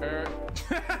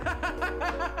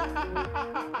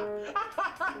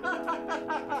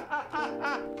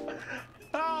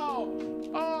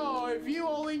 Oh, if you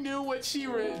only knew what she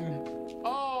written.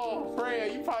 Oh,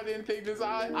 Freya, you probably didn't think this.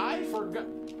 I forgot.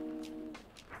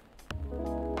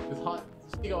 It's hot.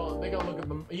 They gonna look at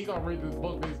them. He gonna read this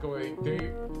book and he's going,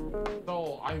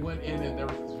 so I went in and there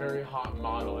was this very hot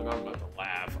model and I'm about to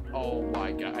laugh. Oh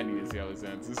my god, I need to see how this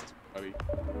ends. This is too funny.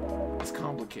 It's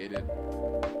complicated.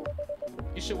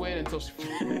 You should wait until she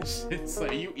finishes. It's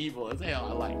like, you evil as hell,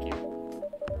 I like you.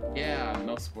 Yeah,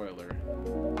 no spoiler.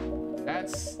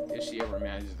 That's if she ever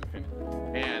manages to finish.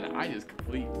 Man, I just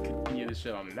continue the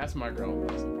shit on her. That's my girl.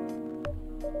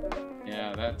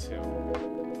 Yeah, that too.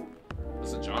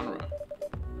 What's the genre?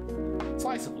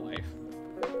 Slice of life.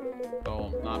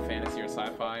 So, not fantasy or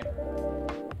sci-fi?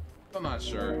 I'm not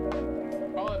sure.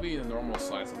 Probably be the normal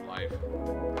slice of life.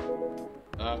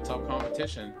 Tough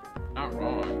competition. Not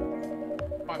wrong.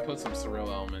 Might put some surreal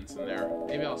elements in there.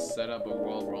 Maybe I'll set up a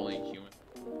world where only humans.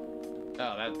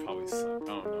 Oh, that'd probably suck. I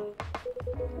don't know.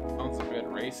 Sounds a bit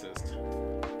racist.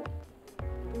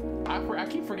 I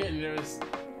keep forgetting there's.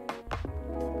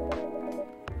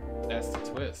 That's the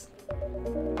twist.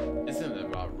 Isn't it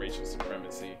about racial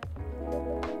supremacy?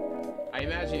 I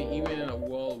imagine even in a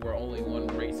world where only one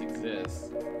race exists,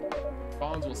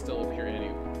 bonds will still appear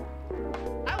anyway.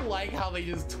 I like how they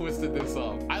just twisted this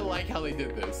up. I like how they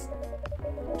did this.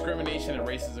 Discrimination and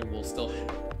racism will still.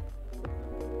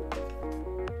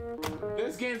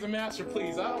 This game's a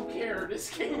masterpiece. I don't care. This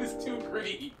game is too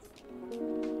great.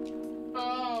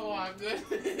 Oh my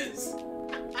goodness.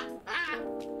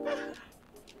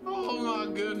 Oh my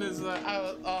goodness.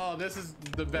 Oh, this is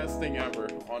the best thing ever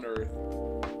on earth.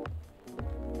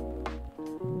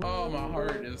 Oh, my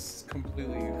heart is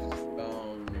completely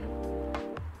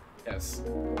yes.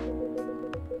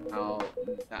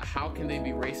 How can they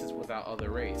be racist without other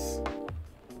race?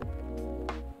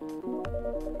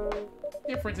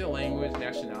 Difference in language,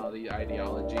 nationality,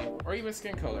 ideology, or even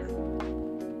skin color.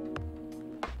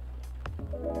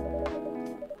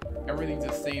 Everything's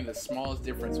the same, the smallest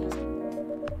difference was.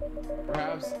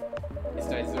 Perhaps its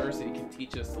diversity can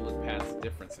teach us to look past the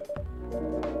differences.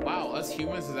 Wow, us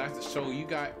humans is actually show you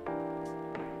got.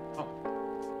 Oh.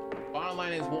 Bottom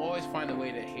line is, we'll always find a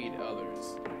way to hate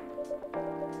others.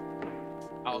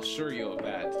 I'll assure you of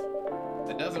that.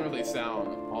 That doesn't really sound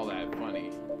all that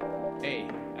funny. Hey,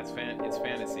 it's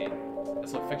fantasy.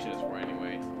 That's what fiction is for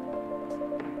anyway.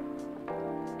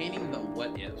 Painting the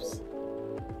what ifs.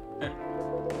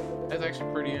 That's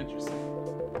actually pretty interesting.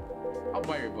 I'll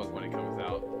buy your book when it comes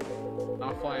out.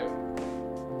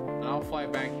 I'll fly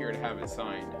back here to have it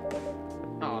signed.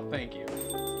 Oh, thank you.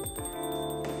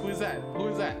 Who is that? Who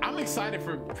is that? I'm excited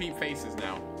for Pete Faces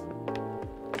now.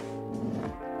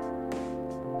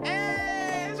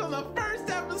 Hey, it's on the first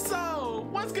episode.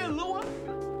 What's good, Lua?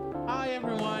 Hi,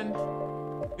 everyone.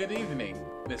 Good evening,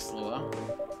 Miss Lua.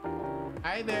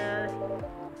 Hi there.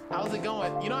 How's it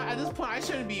going? You know, at this point, I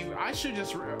should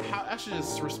just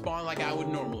respond like I would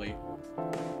normally.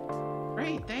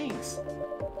 Great, thanks.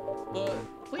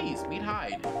 Please meet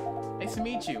Hyde. Nice to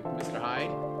meet you, Mr.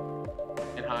 Hyde.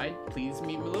 And Hyde, please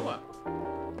meet Malua.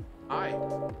 Hi.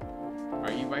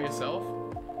 Are you by yourself?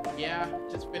 Yeah,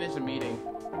 just finished a meeting.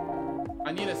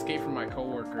 I need to escape from my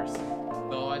coworkers,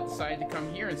 so I decided to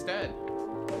come here instead.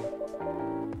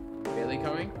 Really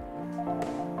coming?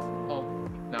 Oh,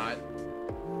 not.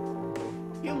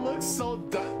 He looks so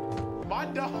done. My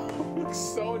dog looks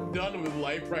so done with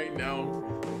life right now.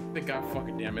 Thank God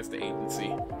fucking damn, it's the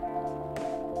agency.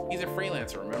 He's a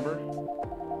freelancer, remember?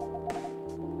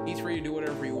 He's free to do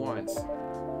whatever he wants. Is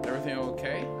everything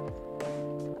okay?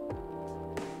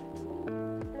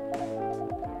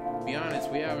 To be honest,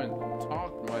 we haven't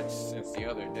talked much since the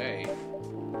other day.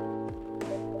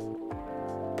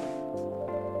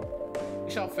 We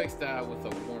shall fix that with a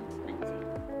warm green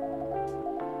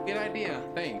tea. Good idea,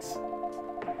 thanks.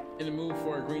 In the mood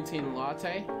for a green tea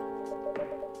latte?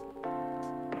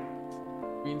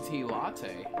 Green tea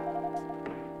latte?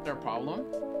 Is there a problem?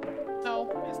 No,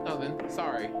 it's nothing.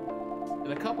 Sorry.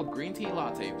 And a cup of green tea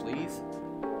latte, please.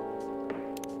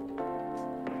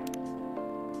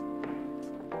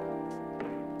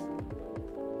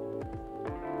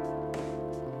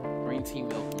 Green tea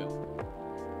milk.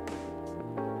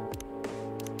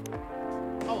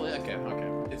 Oh, okay.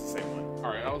 It's the same one.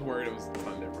 Alright, I was worried it was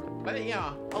something different. But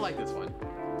yeah, I like this one.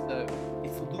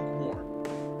 It's lukewarm.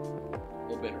 A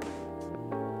little bitter.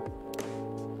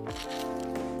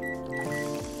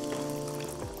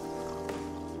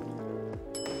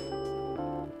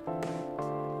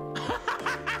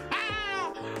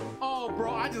 Oh,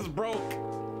 bro, I just broke.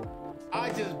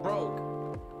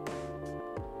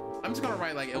 I'm just gonna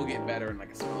write like it'll get better and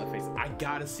like a smiley face. I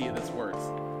gotta see if this works.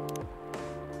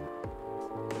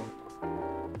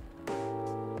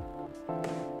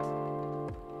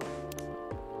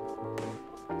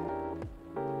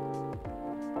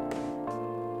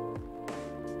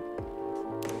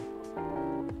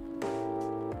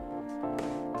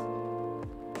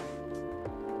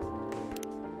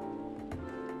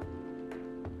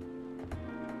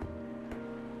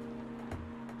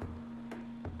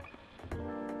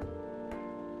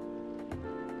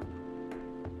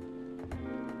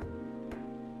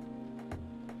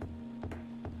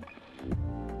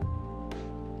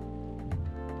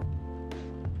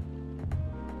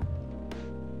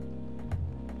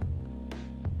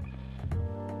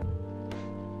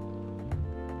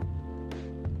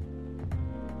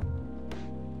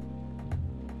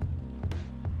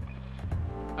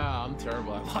 I'm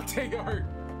terrible at latte art.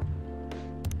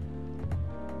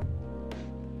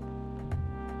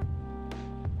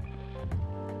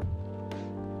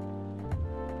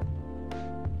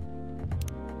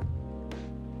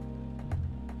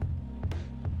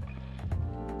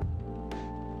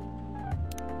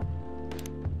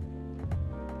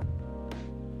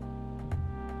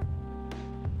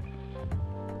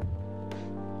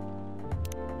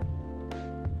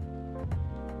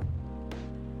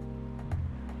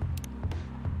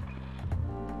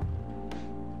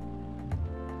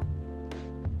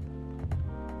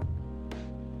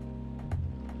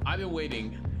 I've been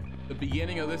waiting the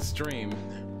beginning of this stream.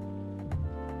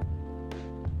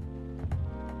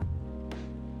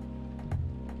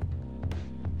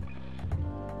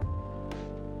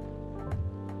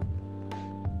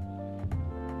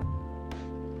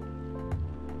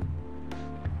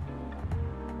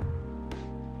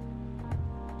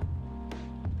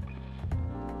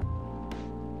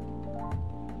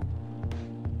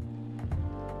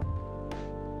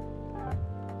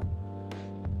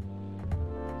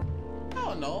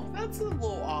 No, that's a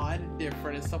little odd and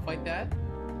different and stuff like that.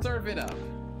 Serve it up.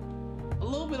 A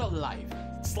little bit of life.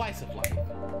 Slice of life.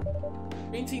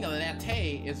 Green tea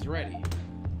latte is ready.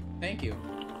 Thank you.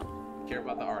 Care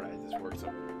about the art I just worked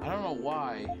so. I don't know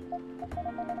why.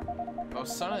 I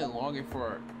was suddenly longing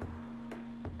for.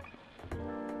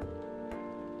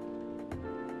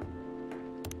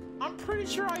 I'm pretty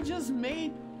sure I just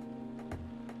made.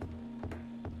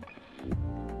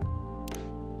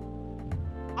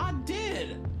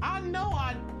 I know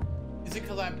I. Is it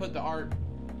because I put the art?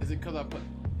 Is it because I put?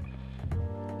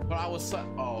 But I was.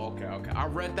 Oh, okay. I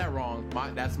read that wrong.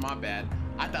 That's my bad.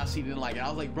 I thought she didn't like it. I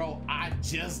was like, bro, I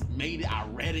just made it. I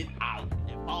read it. I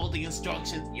followed the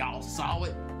instructions. Y'all saw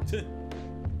it.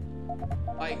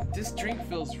 Like, this drink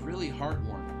feels really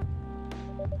heartwarming.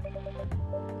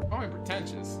 Probably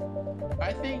pretentious.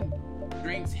 I think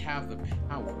drinks have the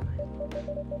power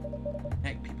to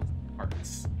connect people's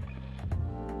hearts.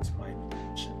 It's my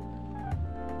intention.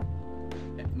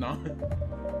 No.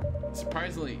 That's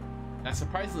surprisingly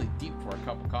deep for a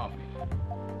cup of coffee.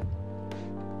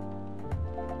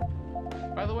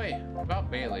 By the way,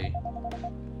 about Bailey.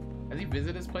 Has he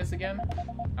visited this place again?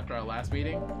 After our last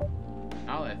meeting?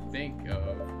 Now that I think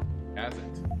of,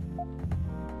 hasn't.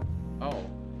 Oh.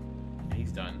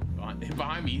 He's done.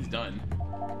 Behind me, he's done.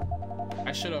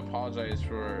 I should apologize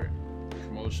for the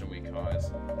commotion we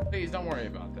caused. Please, don't worry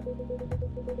about that.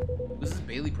 This is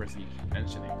Bailey person you keep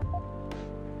mentioning.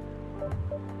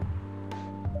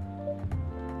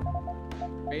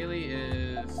 Bailey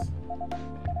is,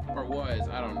 or was,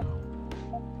 I don't know,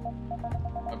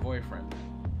 my boyfriend.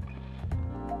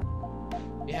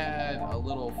 We had a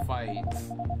little fight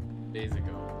days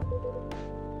ago.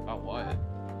 About what?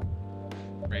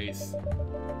 Race.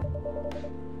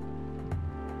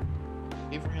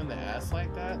 Abraham the ass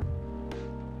like that?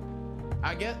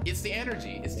 I guess it's the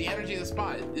energy. It's the energy of the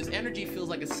spot. This energy feels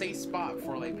like a safe spot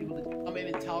for like people to come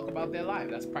in and talk about their life.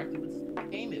 That's practically what this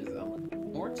game is.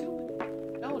 More to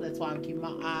it. No, that's why I'm keeping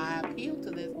my eye peeled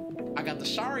to this. I got the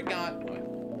Sharingan.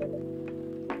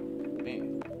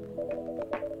 Man,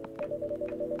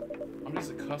 I'm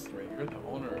just a customer. You're the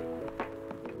owner.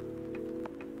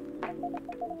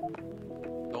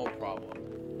 No problem.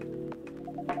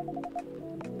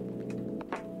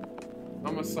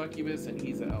 I'm a succubus and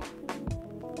he's an elf.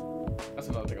 That's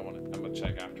another thing I'm gonna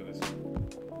check after this.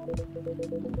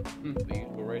 The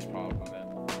usual race problem then.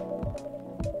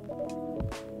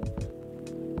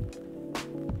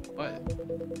 What?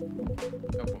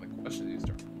 Couple of questions he's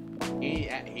doing. He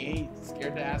ain't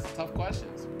scared to ask tough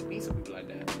questions. We need some people like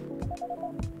that.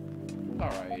 It's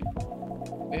alright.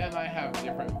 They and I have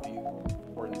different views of the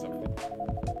importance of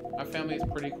it. My family is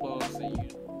pretty close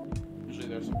and usually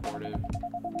they're supportive.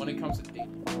 When it comes to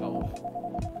dating myself,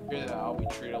 I fear that I'll be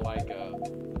treated like a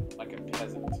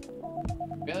peasant.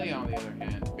 Bailey, on the other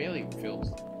hand, Bailey feels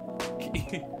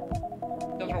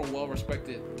comes from a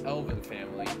well-respected elven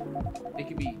family. They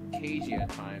can be cagey at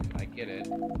times, I get it.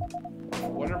 For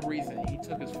whatever reason, he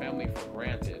took his family for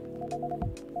granted.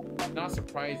 It's not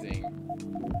surprising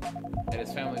that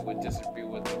his family would disagree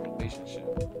with the relationship.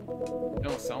 They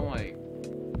don't sound like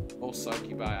most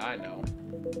succubi I know.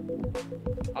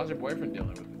 How's your boyfriend dealing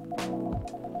with it?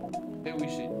 Maybe we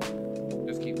should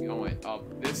just keep going.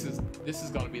 This is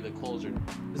gonna be the closure.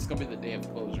 This is gonna be the day of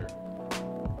closure.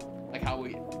 Like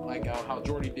how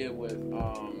Jordy did with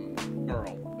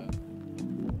girl,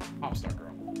 the pop star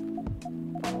girl.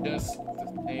 Just the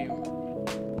same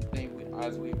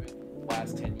as we've been the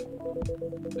last 10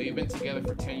 years. So you've been together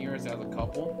for 10 years as a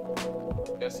couple.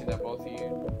 Guessing that both of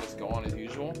you just go on as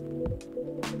usual.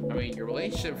 I mean, your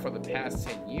relationship for the past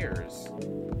 10 years,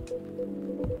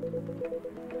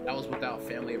 that was without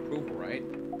family approval, right?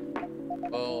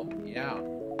 Well, yeah.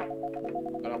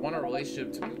 But I want a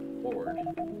relationship to move forward.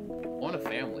 I want a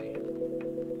family.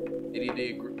 Did he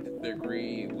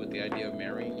agree with the idea of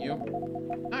marrying you?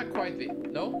 Not quite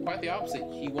quite the opposite.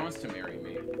 He wants to marry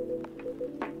me.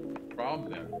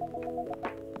 Problem then.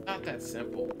 Not that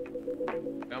simple.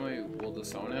 Family will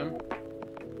disown him.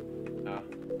 Nah.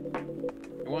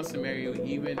 He wants to marry you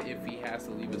even if he has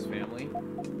to leave his family.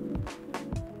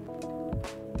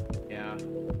 Yeah.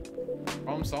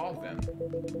 Problem solved then.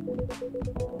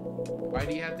 Why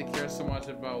do you have to care so much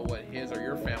about what his or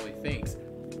your family thinks?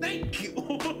 Thank you!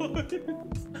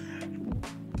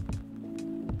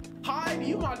 Hyde,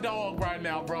 you my dog right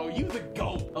now, bro. You the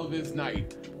GOAT of this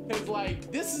night. It's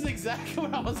like, this is exactly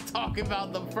what I was talking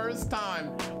about the first time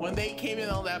when they came in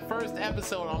on that first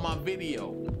episode on my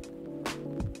video.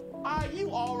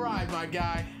 You all right, my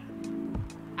guy.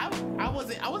 I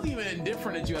wasn't even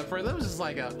indifferent at you at first. It was just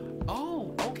like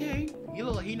oh, okay. You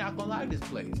look like he not gonna like this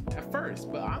place at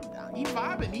first, but he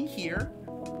vibing, he here.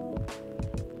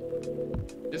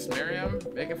 Just marry him,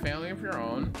 make a family of your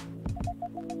own.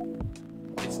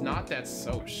 It's not that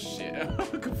so shit.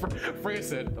 Freya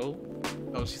said, oh.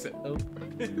 Oh, she said, oh.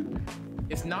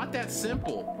 It's not that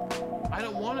simple. I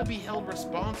don't want to be held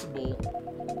responsible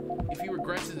if he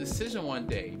regrets a decision one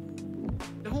day.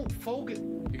 Don't focus.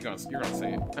 You're gonna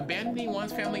say it. Abandoning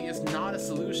one's family is not a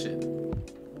solution.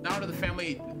 Now that the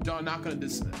family not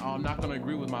gonna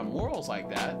agree with my morals like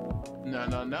that.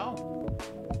 No.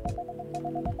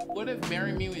 What if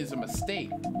marrying me is a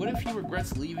mistake? What if he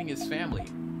regrets leaving his family?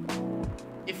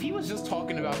 If he was just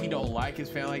talking about he don't like his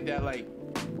family like that, like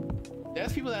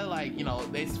there's people that like, you know,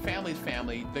 their family's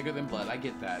family, bigger than blood. I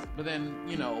get that, but then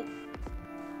you know,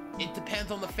 it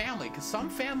depends on the family. Because some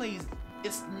families,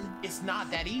 it's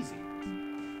not that easy.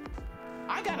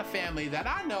 I got a family that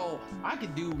I know I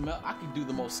could do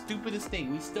the most stupidest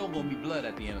thing. We still gonna be blood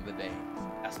at the end of the day.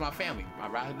 That's my family, my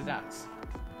ride or dies.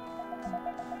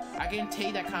 I can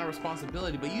take that kind of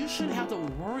responsibility, but you shouldn't have to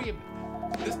worry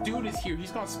about. This dude is here.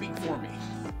 He's gonna speak for me.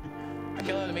 I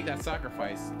can't let him make that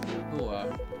sacrifice. Ooh,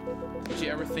 did you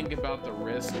ever think about the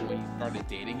risk when you started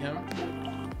dating him?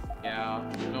 Yeah,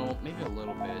 you know, maybe a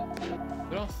little bit.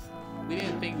 We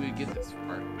didn't think we'd get this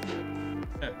far.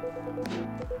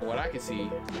 From what I can see,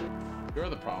 you're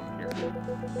the problem here.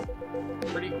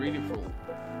 Pretty greedy fool.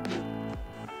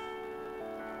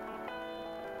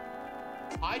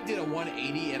 I did a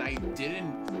 180 and I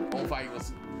didn't know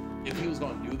if he was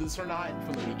gonna do this or not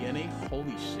from the beginning.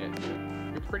 Holy shit.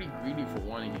 You're pretty greedy for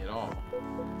wanting it all.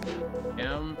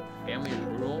 Family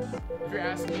brutal. If you're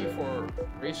asking me for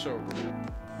racial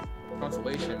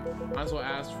consolation, might as well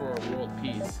ask for a world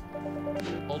peace.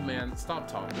 Old man, stop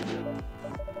talking.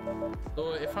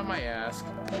 So if I might ask,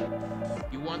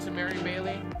 you want to marry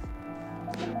Bailey?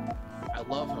 I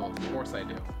love him, of course I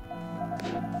do.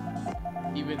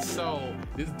 Even so,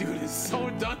 this dude is so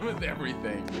done with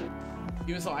everything.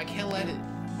 Even so, I can't let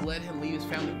him leave his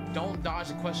family. Don't dodge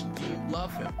the question. Do you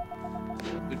love him?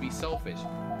 It would be selfish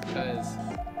because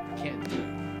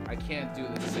I can't do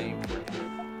the same for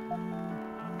him.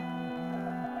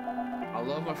 I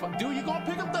love my phone. Dude, you gonna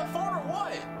pick up that phone or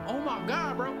what? Oh my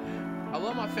god, bro. I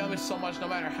love my family so much no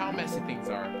matter how messy things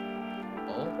are.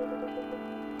 Oh,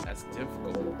 that's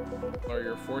difficult. Or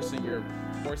you're forcing your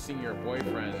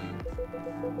boyfriend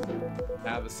to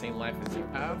have the same life as you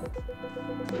have.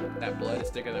 That blood is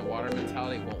thicker than water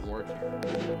mentality won't work here.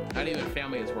 Not even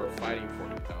family is worth fighting for,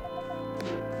 you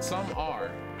know. Some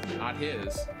are, not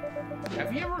his.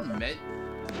 Have you ever met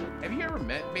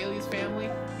Bailey's family?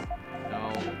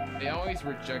 No, they always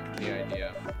rejected the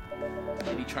idea.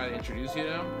 Did he try to introduce you to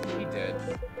them? He did.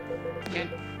 And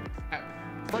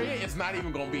Freya is not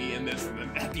even gonna be in this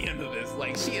at the end of this.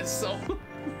 Like, she is so...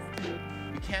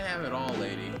 You can't have it all,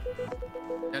 lady.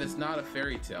 That is not a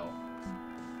fairy tale.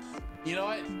 You know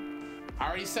what? I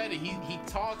already said it. He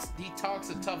talks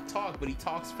a tough talk, but he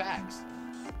talks facts.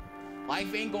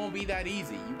 Life ain't gonna be that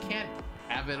easy. You can't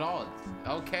have it all.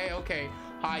 Okay.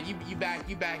 Hi, you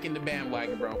back in the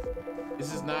bandwagon, bro.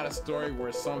 This is not a story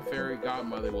where some fairy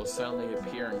godmother will suddenly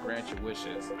appear and grant your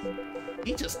wishes.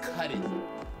 He just cut it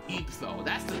deep though.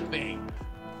 That's the thing.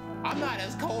 I'm not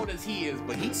as cold as he is,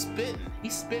 but he's spitting.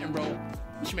 He's spitting, bro.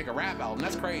 You should make a rap album.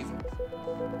 That's crazy.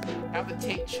 Have to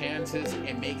take chances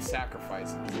and make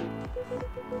sacrifices.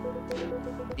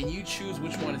 And you choose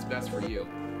which one is best for you.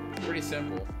 Pretty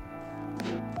simple.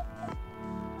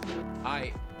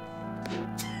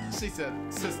 She said,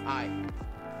 sis, Are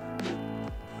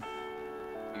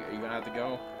you gonna have to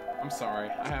go? I'm sorry,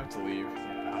 I have to leave.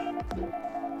 Yeah.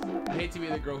 I hate to be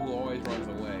the girl who always runs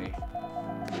away.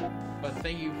 But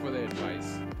thank you for the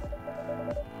advice.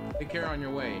 Take care on your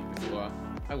way, Miss Lua.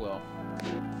 I will.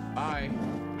 Bye.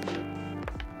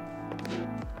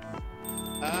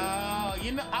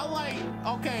 You know,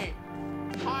 okay.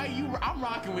 I'm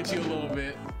rocking with you a little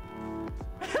bit.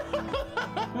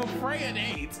 I'm afraid it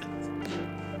ain't.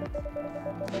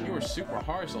 You were super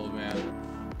harsh, old man.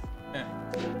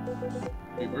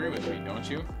 You agree with me, don't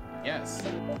you? Yes.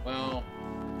 Well,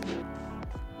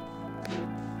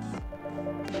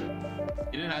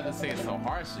 you didn't have to say it so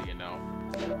harshly, you know.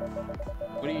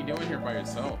 What are you doing here by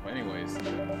yourself, anyways?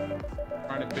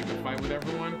 Trying to pick a fight with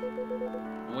everyone?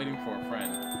 I'm waiting for a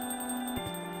friend.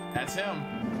 That's him.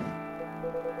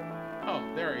 Oh,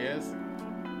 there he is.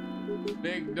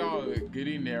 Big dog. Good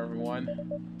evening, everyone.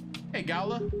 Hey,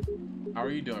 Gala. How are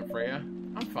you doing, Freya?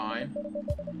 I'm fine.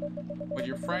 But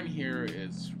your friend here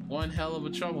is one hell of a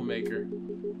troublemaker.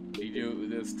 What do you do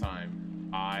this time?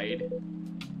 Hide.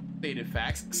 Stated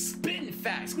facts. Spitting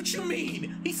facts. What you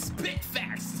mean? He spit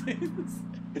facts.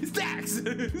 It's facts.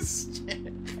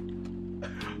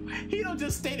 He don't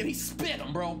just state them. He spit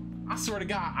them, bro. I swear to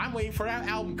God, I'm waiting for that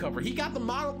album cover. He got the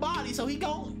model body, so he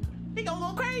gon'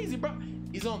 go crazy, bro.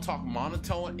 He's gonna talk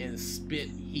monotone and spit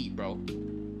heat, bro.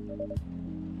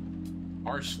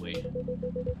 Harshly.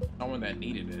 Someone that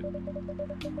needed it.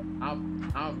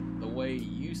 The way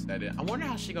you said it, I wonder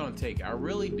how she gonna take it. I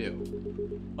really do.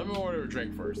 Let me order a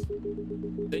drink first.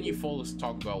 Then you fully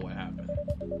talk about what happened.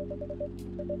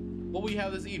 What will you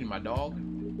have this evening, my dog?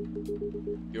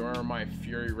 You're my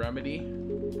fury remedy.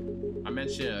 I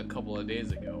mentioned it a couple of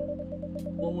days ago.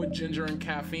 One with ginger and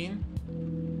caffeine?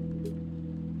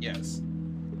 Yes.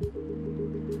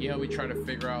 Yeah, we try to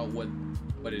figure out what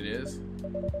it is.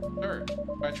 Sure.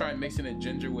 I tried mixing a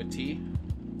ginger with tea.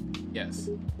 Yes.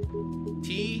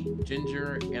 Tea,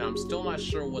 ginger, and I'm still not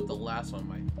sure what the last one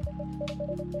might be.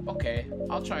 Okay,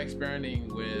 I'll try experimenting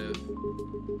with...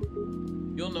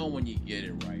 You'll know when you get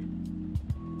it right.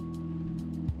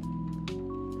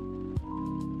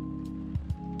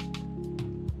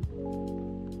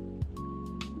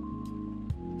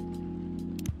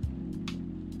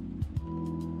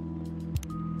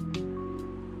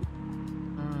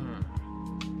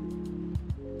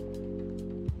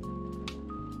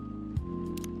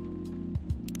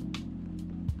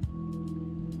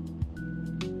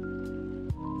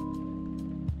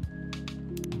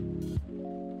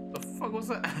 What was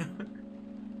that?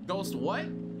 Ghost what?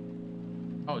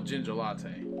 Oh, ginger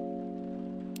latte.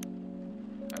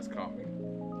 That's coffee.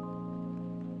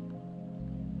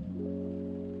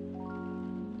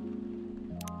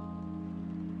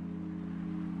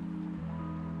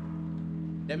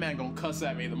 That man gonna cuss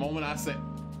at me the moment I say.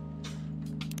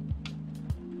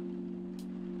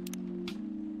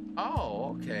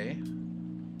 Oh, okay.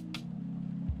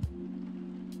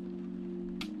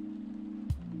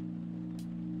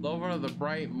 Lover of the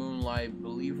bright moonlight,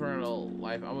 believer in a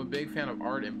life. I'm a big fan of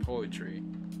art and poetry.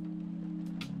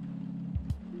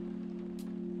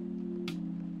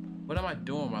 What am I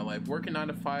doing in my life? Working 9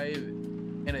 to 5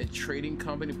 in a trading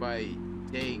company by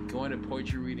day, going to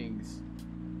poetry readings.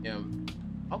 Yeah,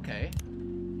 okay.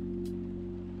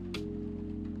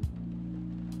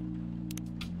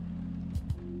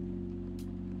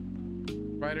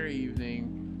 Friday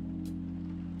evening.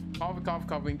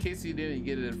 Coffee. In case you didn't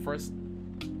get it the first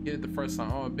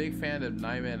time. I'm a big fan of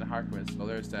Nyman and Harkman, so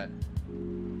there's that.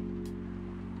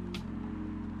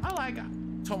 I like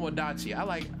Tomodachi.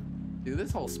 Dude,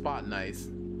 this whole spot nice.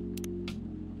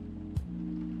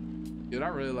 Dude, I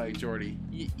really like Jordy.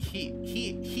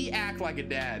 He act like a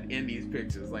dad in these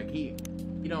pictures. Like he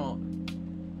don't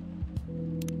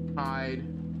hide.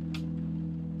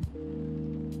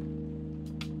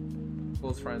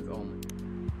 Close friends only.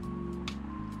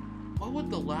 What would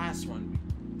the last one be?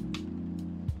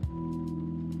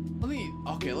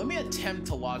 Let me attempt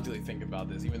to logically think about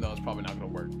this, even though it's probably not gonna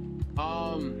work.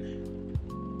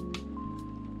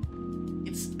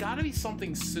 It's gotta be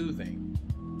something soothing.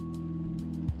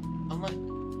 Unless,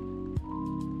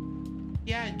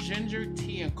 yeah, ginger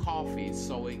tea and coffee,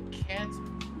 so it can't.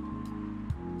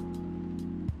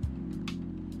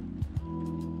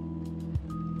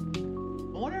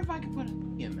 I wonder if I could put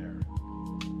honey in there.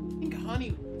 I think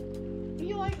honey. Do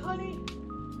you like honey?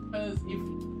 Because if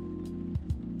you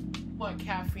want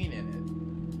caffeine in it.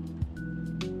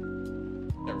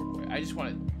 There, real quick. I just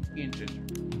want tea and ginger.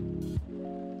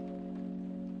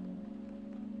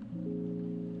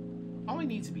 All I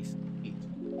need to be sweet.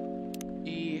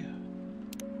 Tea,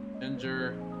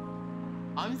 ginger.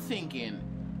 I'm thinking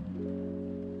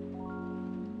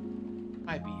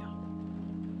might be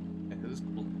yeah, cause it's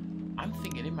cool. I'm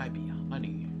thinking it might be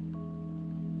honey.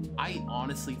 I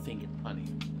honestly think it's honey.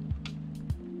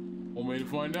 Want me to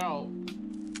find out?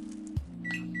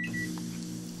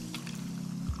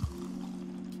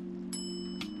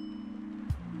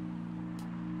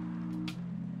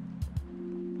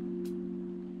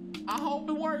 I hope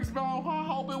it works, bro. I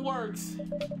hope it works.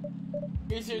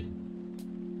 Is it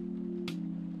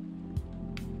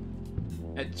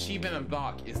achievement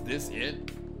unlocked? Is this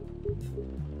it?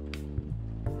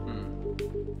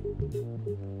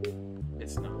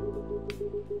 It's not.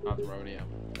 Not the rodeo.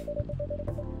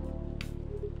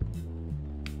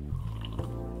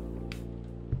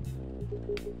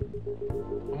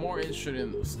 I'm more interested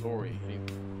in the story.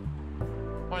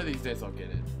 One of these days I'll get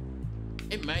it.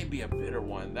 It might be a bitter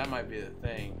one. That might be the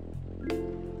thing.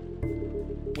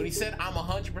 When he said I'm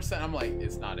 100%, I'm like,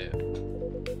 it's not it.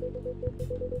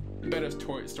 Better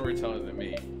storyteller than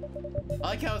me. I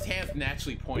like how his hand's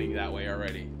naturally pointing that way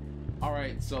already.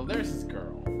 Alright, so there's this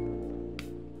girl.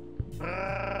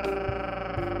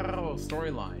 Oh,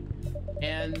 storyline.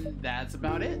 And that's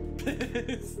about it.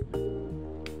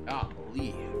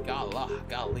 Golly.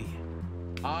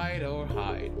 Hide or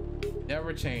hide.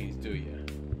 Never change, do you?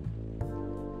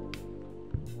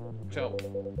 So,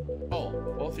 oh,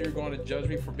 both of you are going to judge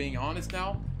me for being honest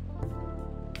now?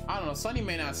 I don't know, Sunny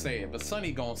may not say it, but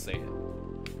Sunny gonna say it.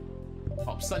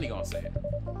 Oh, Sunny gonna say it.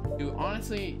 Dude,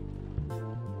 honesty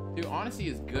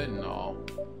is good and all,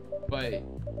 but,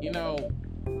 you know,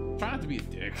 try not to be a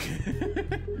dick.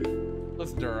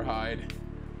 Let's hide.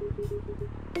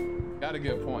 Got a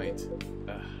good point.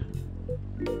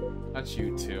 That's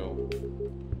you too.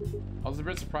 I was a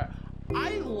bit surprised.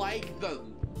 I like the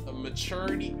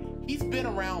maturity. He's been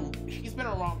around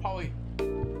probably.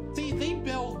 See, they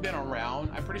both been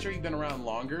around. I'm pretty sure he's been around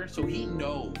longer, so he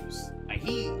knows. Like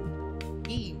he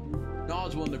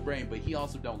knowledgeable in the brain, but he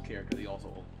also don't care because he also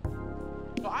old.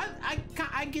 So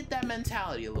I get that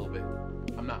mentality a little bit.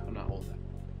 I'm not old.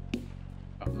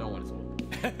 No one is old.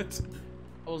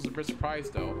 I was a bit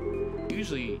surprised though.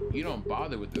 Usually you don't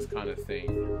bother with this kind of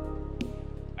thing.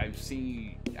 I've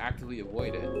seen you actively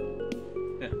avoid it.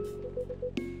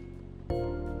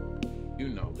 You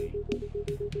know me.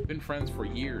 Been friends for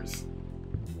years.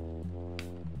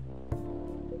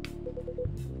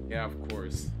 Yeah, of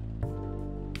course.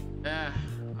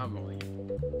 I'm only.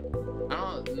 I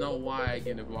don't know why I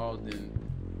got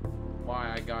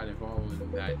involved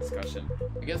in that discussion.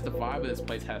 I guess the vibe of this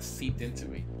place has seeped into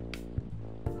me.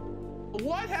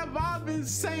 What have I been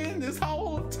saying this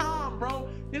whole time, bro?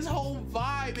 This whole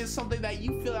vibe is something that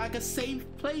you feel like a safe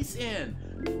place in.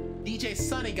 DJ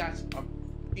Sunny got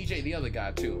DJ the other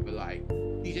guy too, but like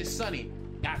DJ Sunny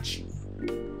got you.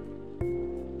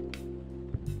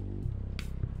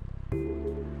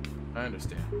 I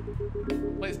understand. The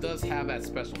place does have that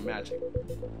special magic.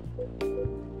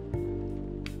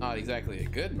 Not exactly a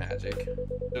good magic,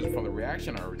 just from the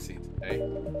reaction I received today.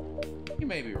 You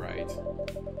may be right,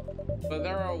 but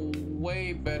there are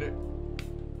way better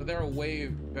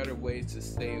ways to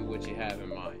say what you have in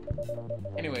mind.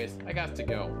 Anyways, I got to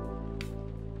go.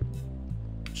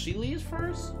 She leaves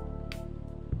first?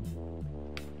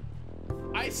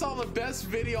 I saw the best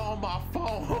video on my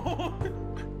phone.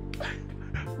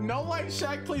 No Light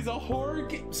Shack plays a horror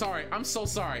game. Sorry, I'm so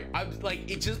sorry. I'm like,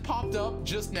 it just popped up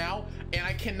just now, and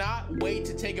I cannot wait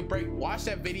to take a break, watch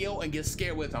that video, and get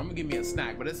scared with it. I'm gonna give me a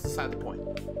snack, but that's beside the point.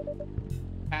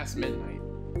 Past midnight.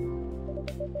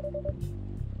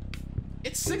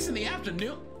 It's 6 in the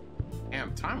afternoon.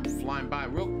 Damn, time flying by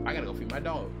real. I gotta go feed my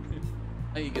dog.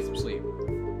 I need to get some sleep.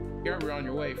 You're on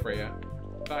your way, Freya.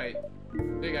 Bye.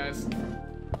 See you guys.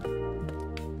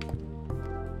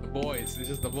 The boys. It's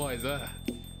just the boys.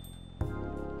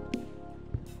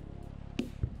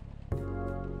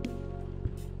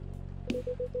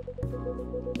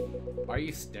 Why are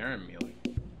you staring at me like?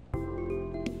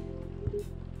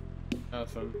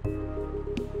 Nothing.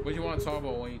 What do you want to talk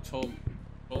about when you told me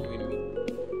to meet?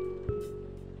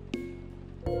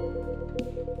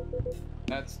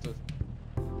 That's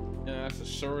the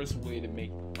surest way to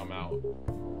make it come out.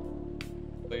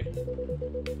 I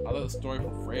thought the story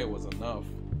from Freya was enough.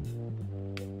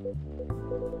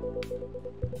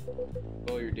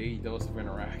 Oh, your daily dose of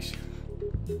interaction.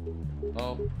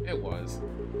 Oh, it was.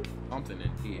 Something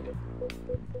indeed.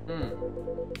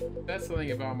 That's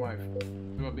something about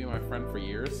being my friend for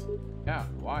years. Yeah,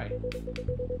 why?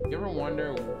 You ever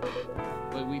wonder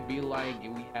what we'd be like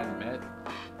if we hadn't met?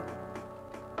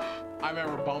 I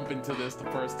remember bumping into this the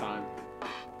first time.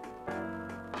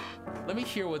 Let me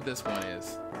hear what this one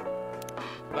is.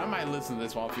 I might listen to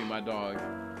this while I feed my dog.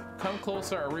 Come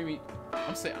closer or read me.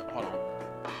 I'm saying, hold on.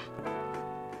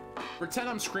 Pretend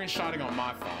I'm screenshotting on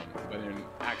my phone, but in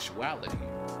actuality,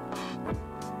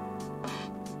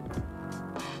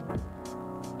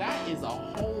 that is a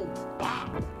whole bop.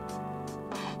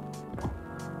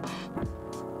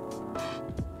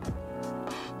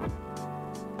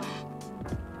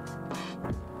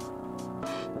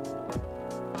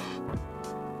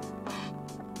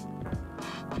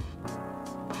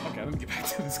 Okay, let me get back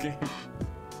to this game.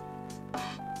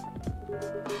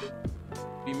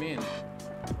 What do you mean?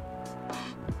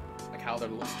 Like how their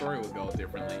little story would go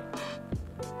differently.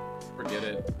 Forget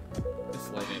it. It's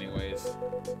late anyways.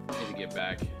 Need to get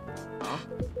back. Huh?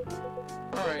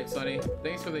 Alright, Sonny.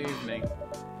 Thanks for the evening.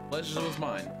 Pleasure was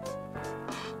mine.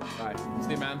 Bye.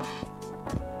 See you, man.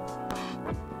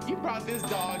 You brought this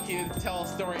dog here to tell a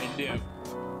story and dip.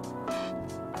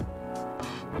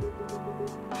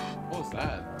 What was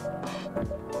that?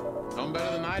 Knowing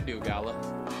better than I do, Gala.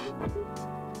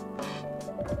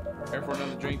 Care for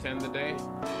another drink to end the day?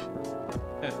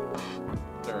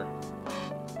 Sure.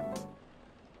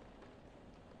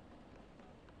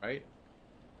 Right?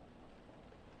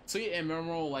 Sweet and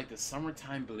memorable like the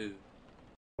summertime blue.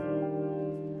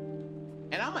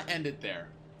 And I'm gonna end it there.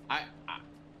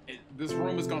 This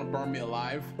room is gonna burn me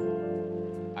alive.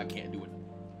 I can't do it.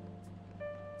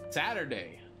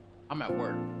 Saturday, I'm at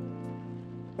work.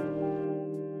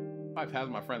 I've had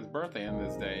my friend's birthday on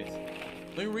this day.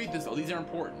 Let me read this. Oh, these are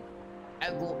important.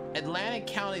 Atlantic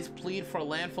counties plead for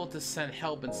landfill to send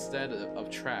help instead of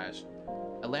trash.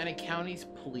 Atlantic counties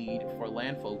plead for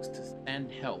landfills to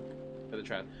send help for the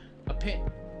trash.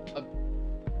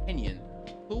 Opinion.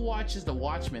 Who watches The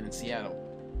Watchmen in Seattle?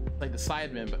 Like the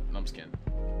Sidemen, but no, I'm just kidding.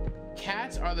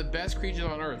 Cats are the best creatures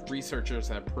on Earth, researchers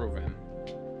have proven.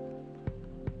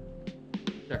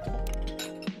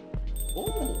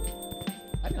 Oh,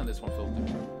 I didn't know this one feels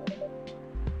different.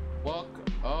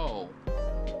 Oh.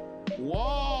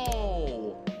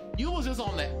 Whoa! You was just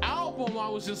on the album I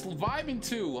was just vibing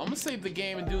to. I'm gonna save the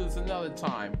game and do this another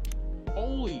time.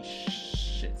 Holy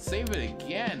shit. Save it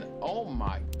again. Oh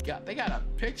my god. They got a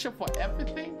picture for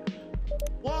everything?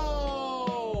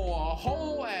 Whoa! A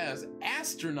whole ass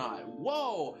astronaut.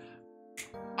 Whoa!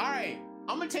 Alright,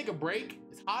 I'm gonna take a break.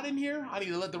 It's hot in here. I need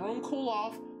to let the room cool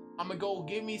off. I'm gonna go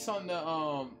give me something to,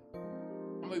 I'm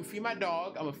gonna feed my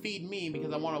dog. I'm gonna feed me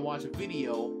because I wanna watch a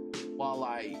video while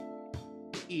I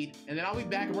eat, and then I'll be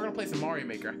back and we're gonna play some Mario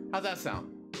Maker. How's that sound?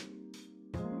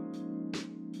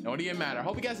 Don't even matter.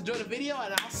 Hope you guys enjoyed the video,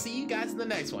 and I'll see you guys in the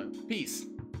next one. Peace.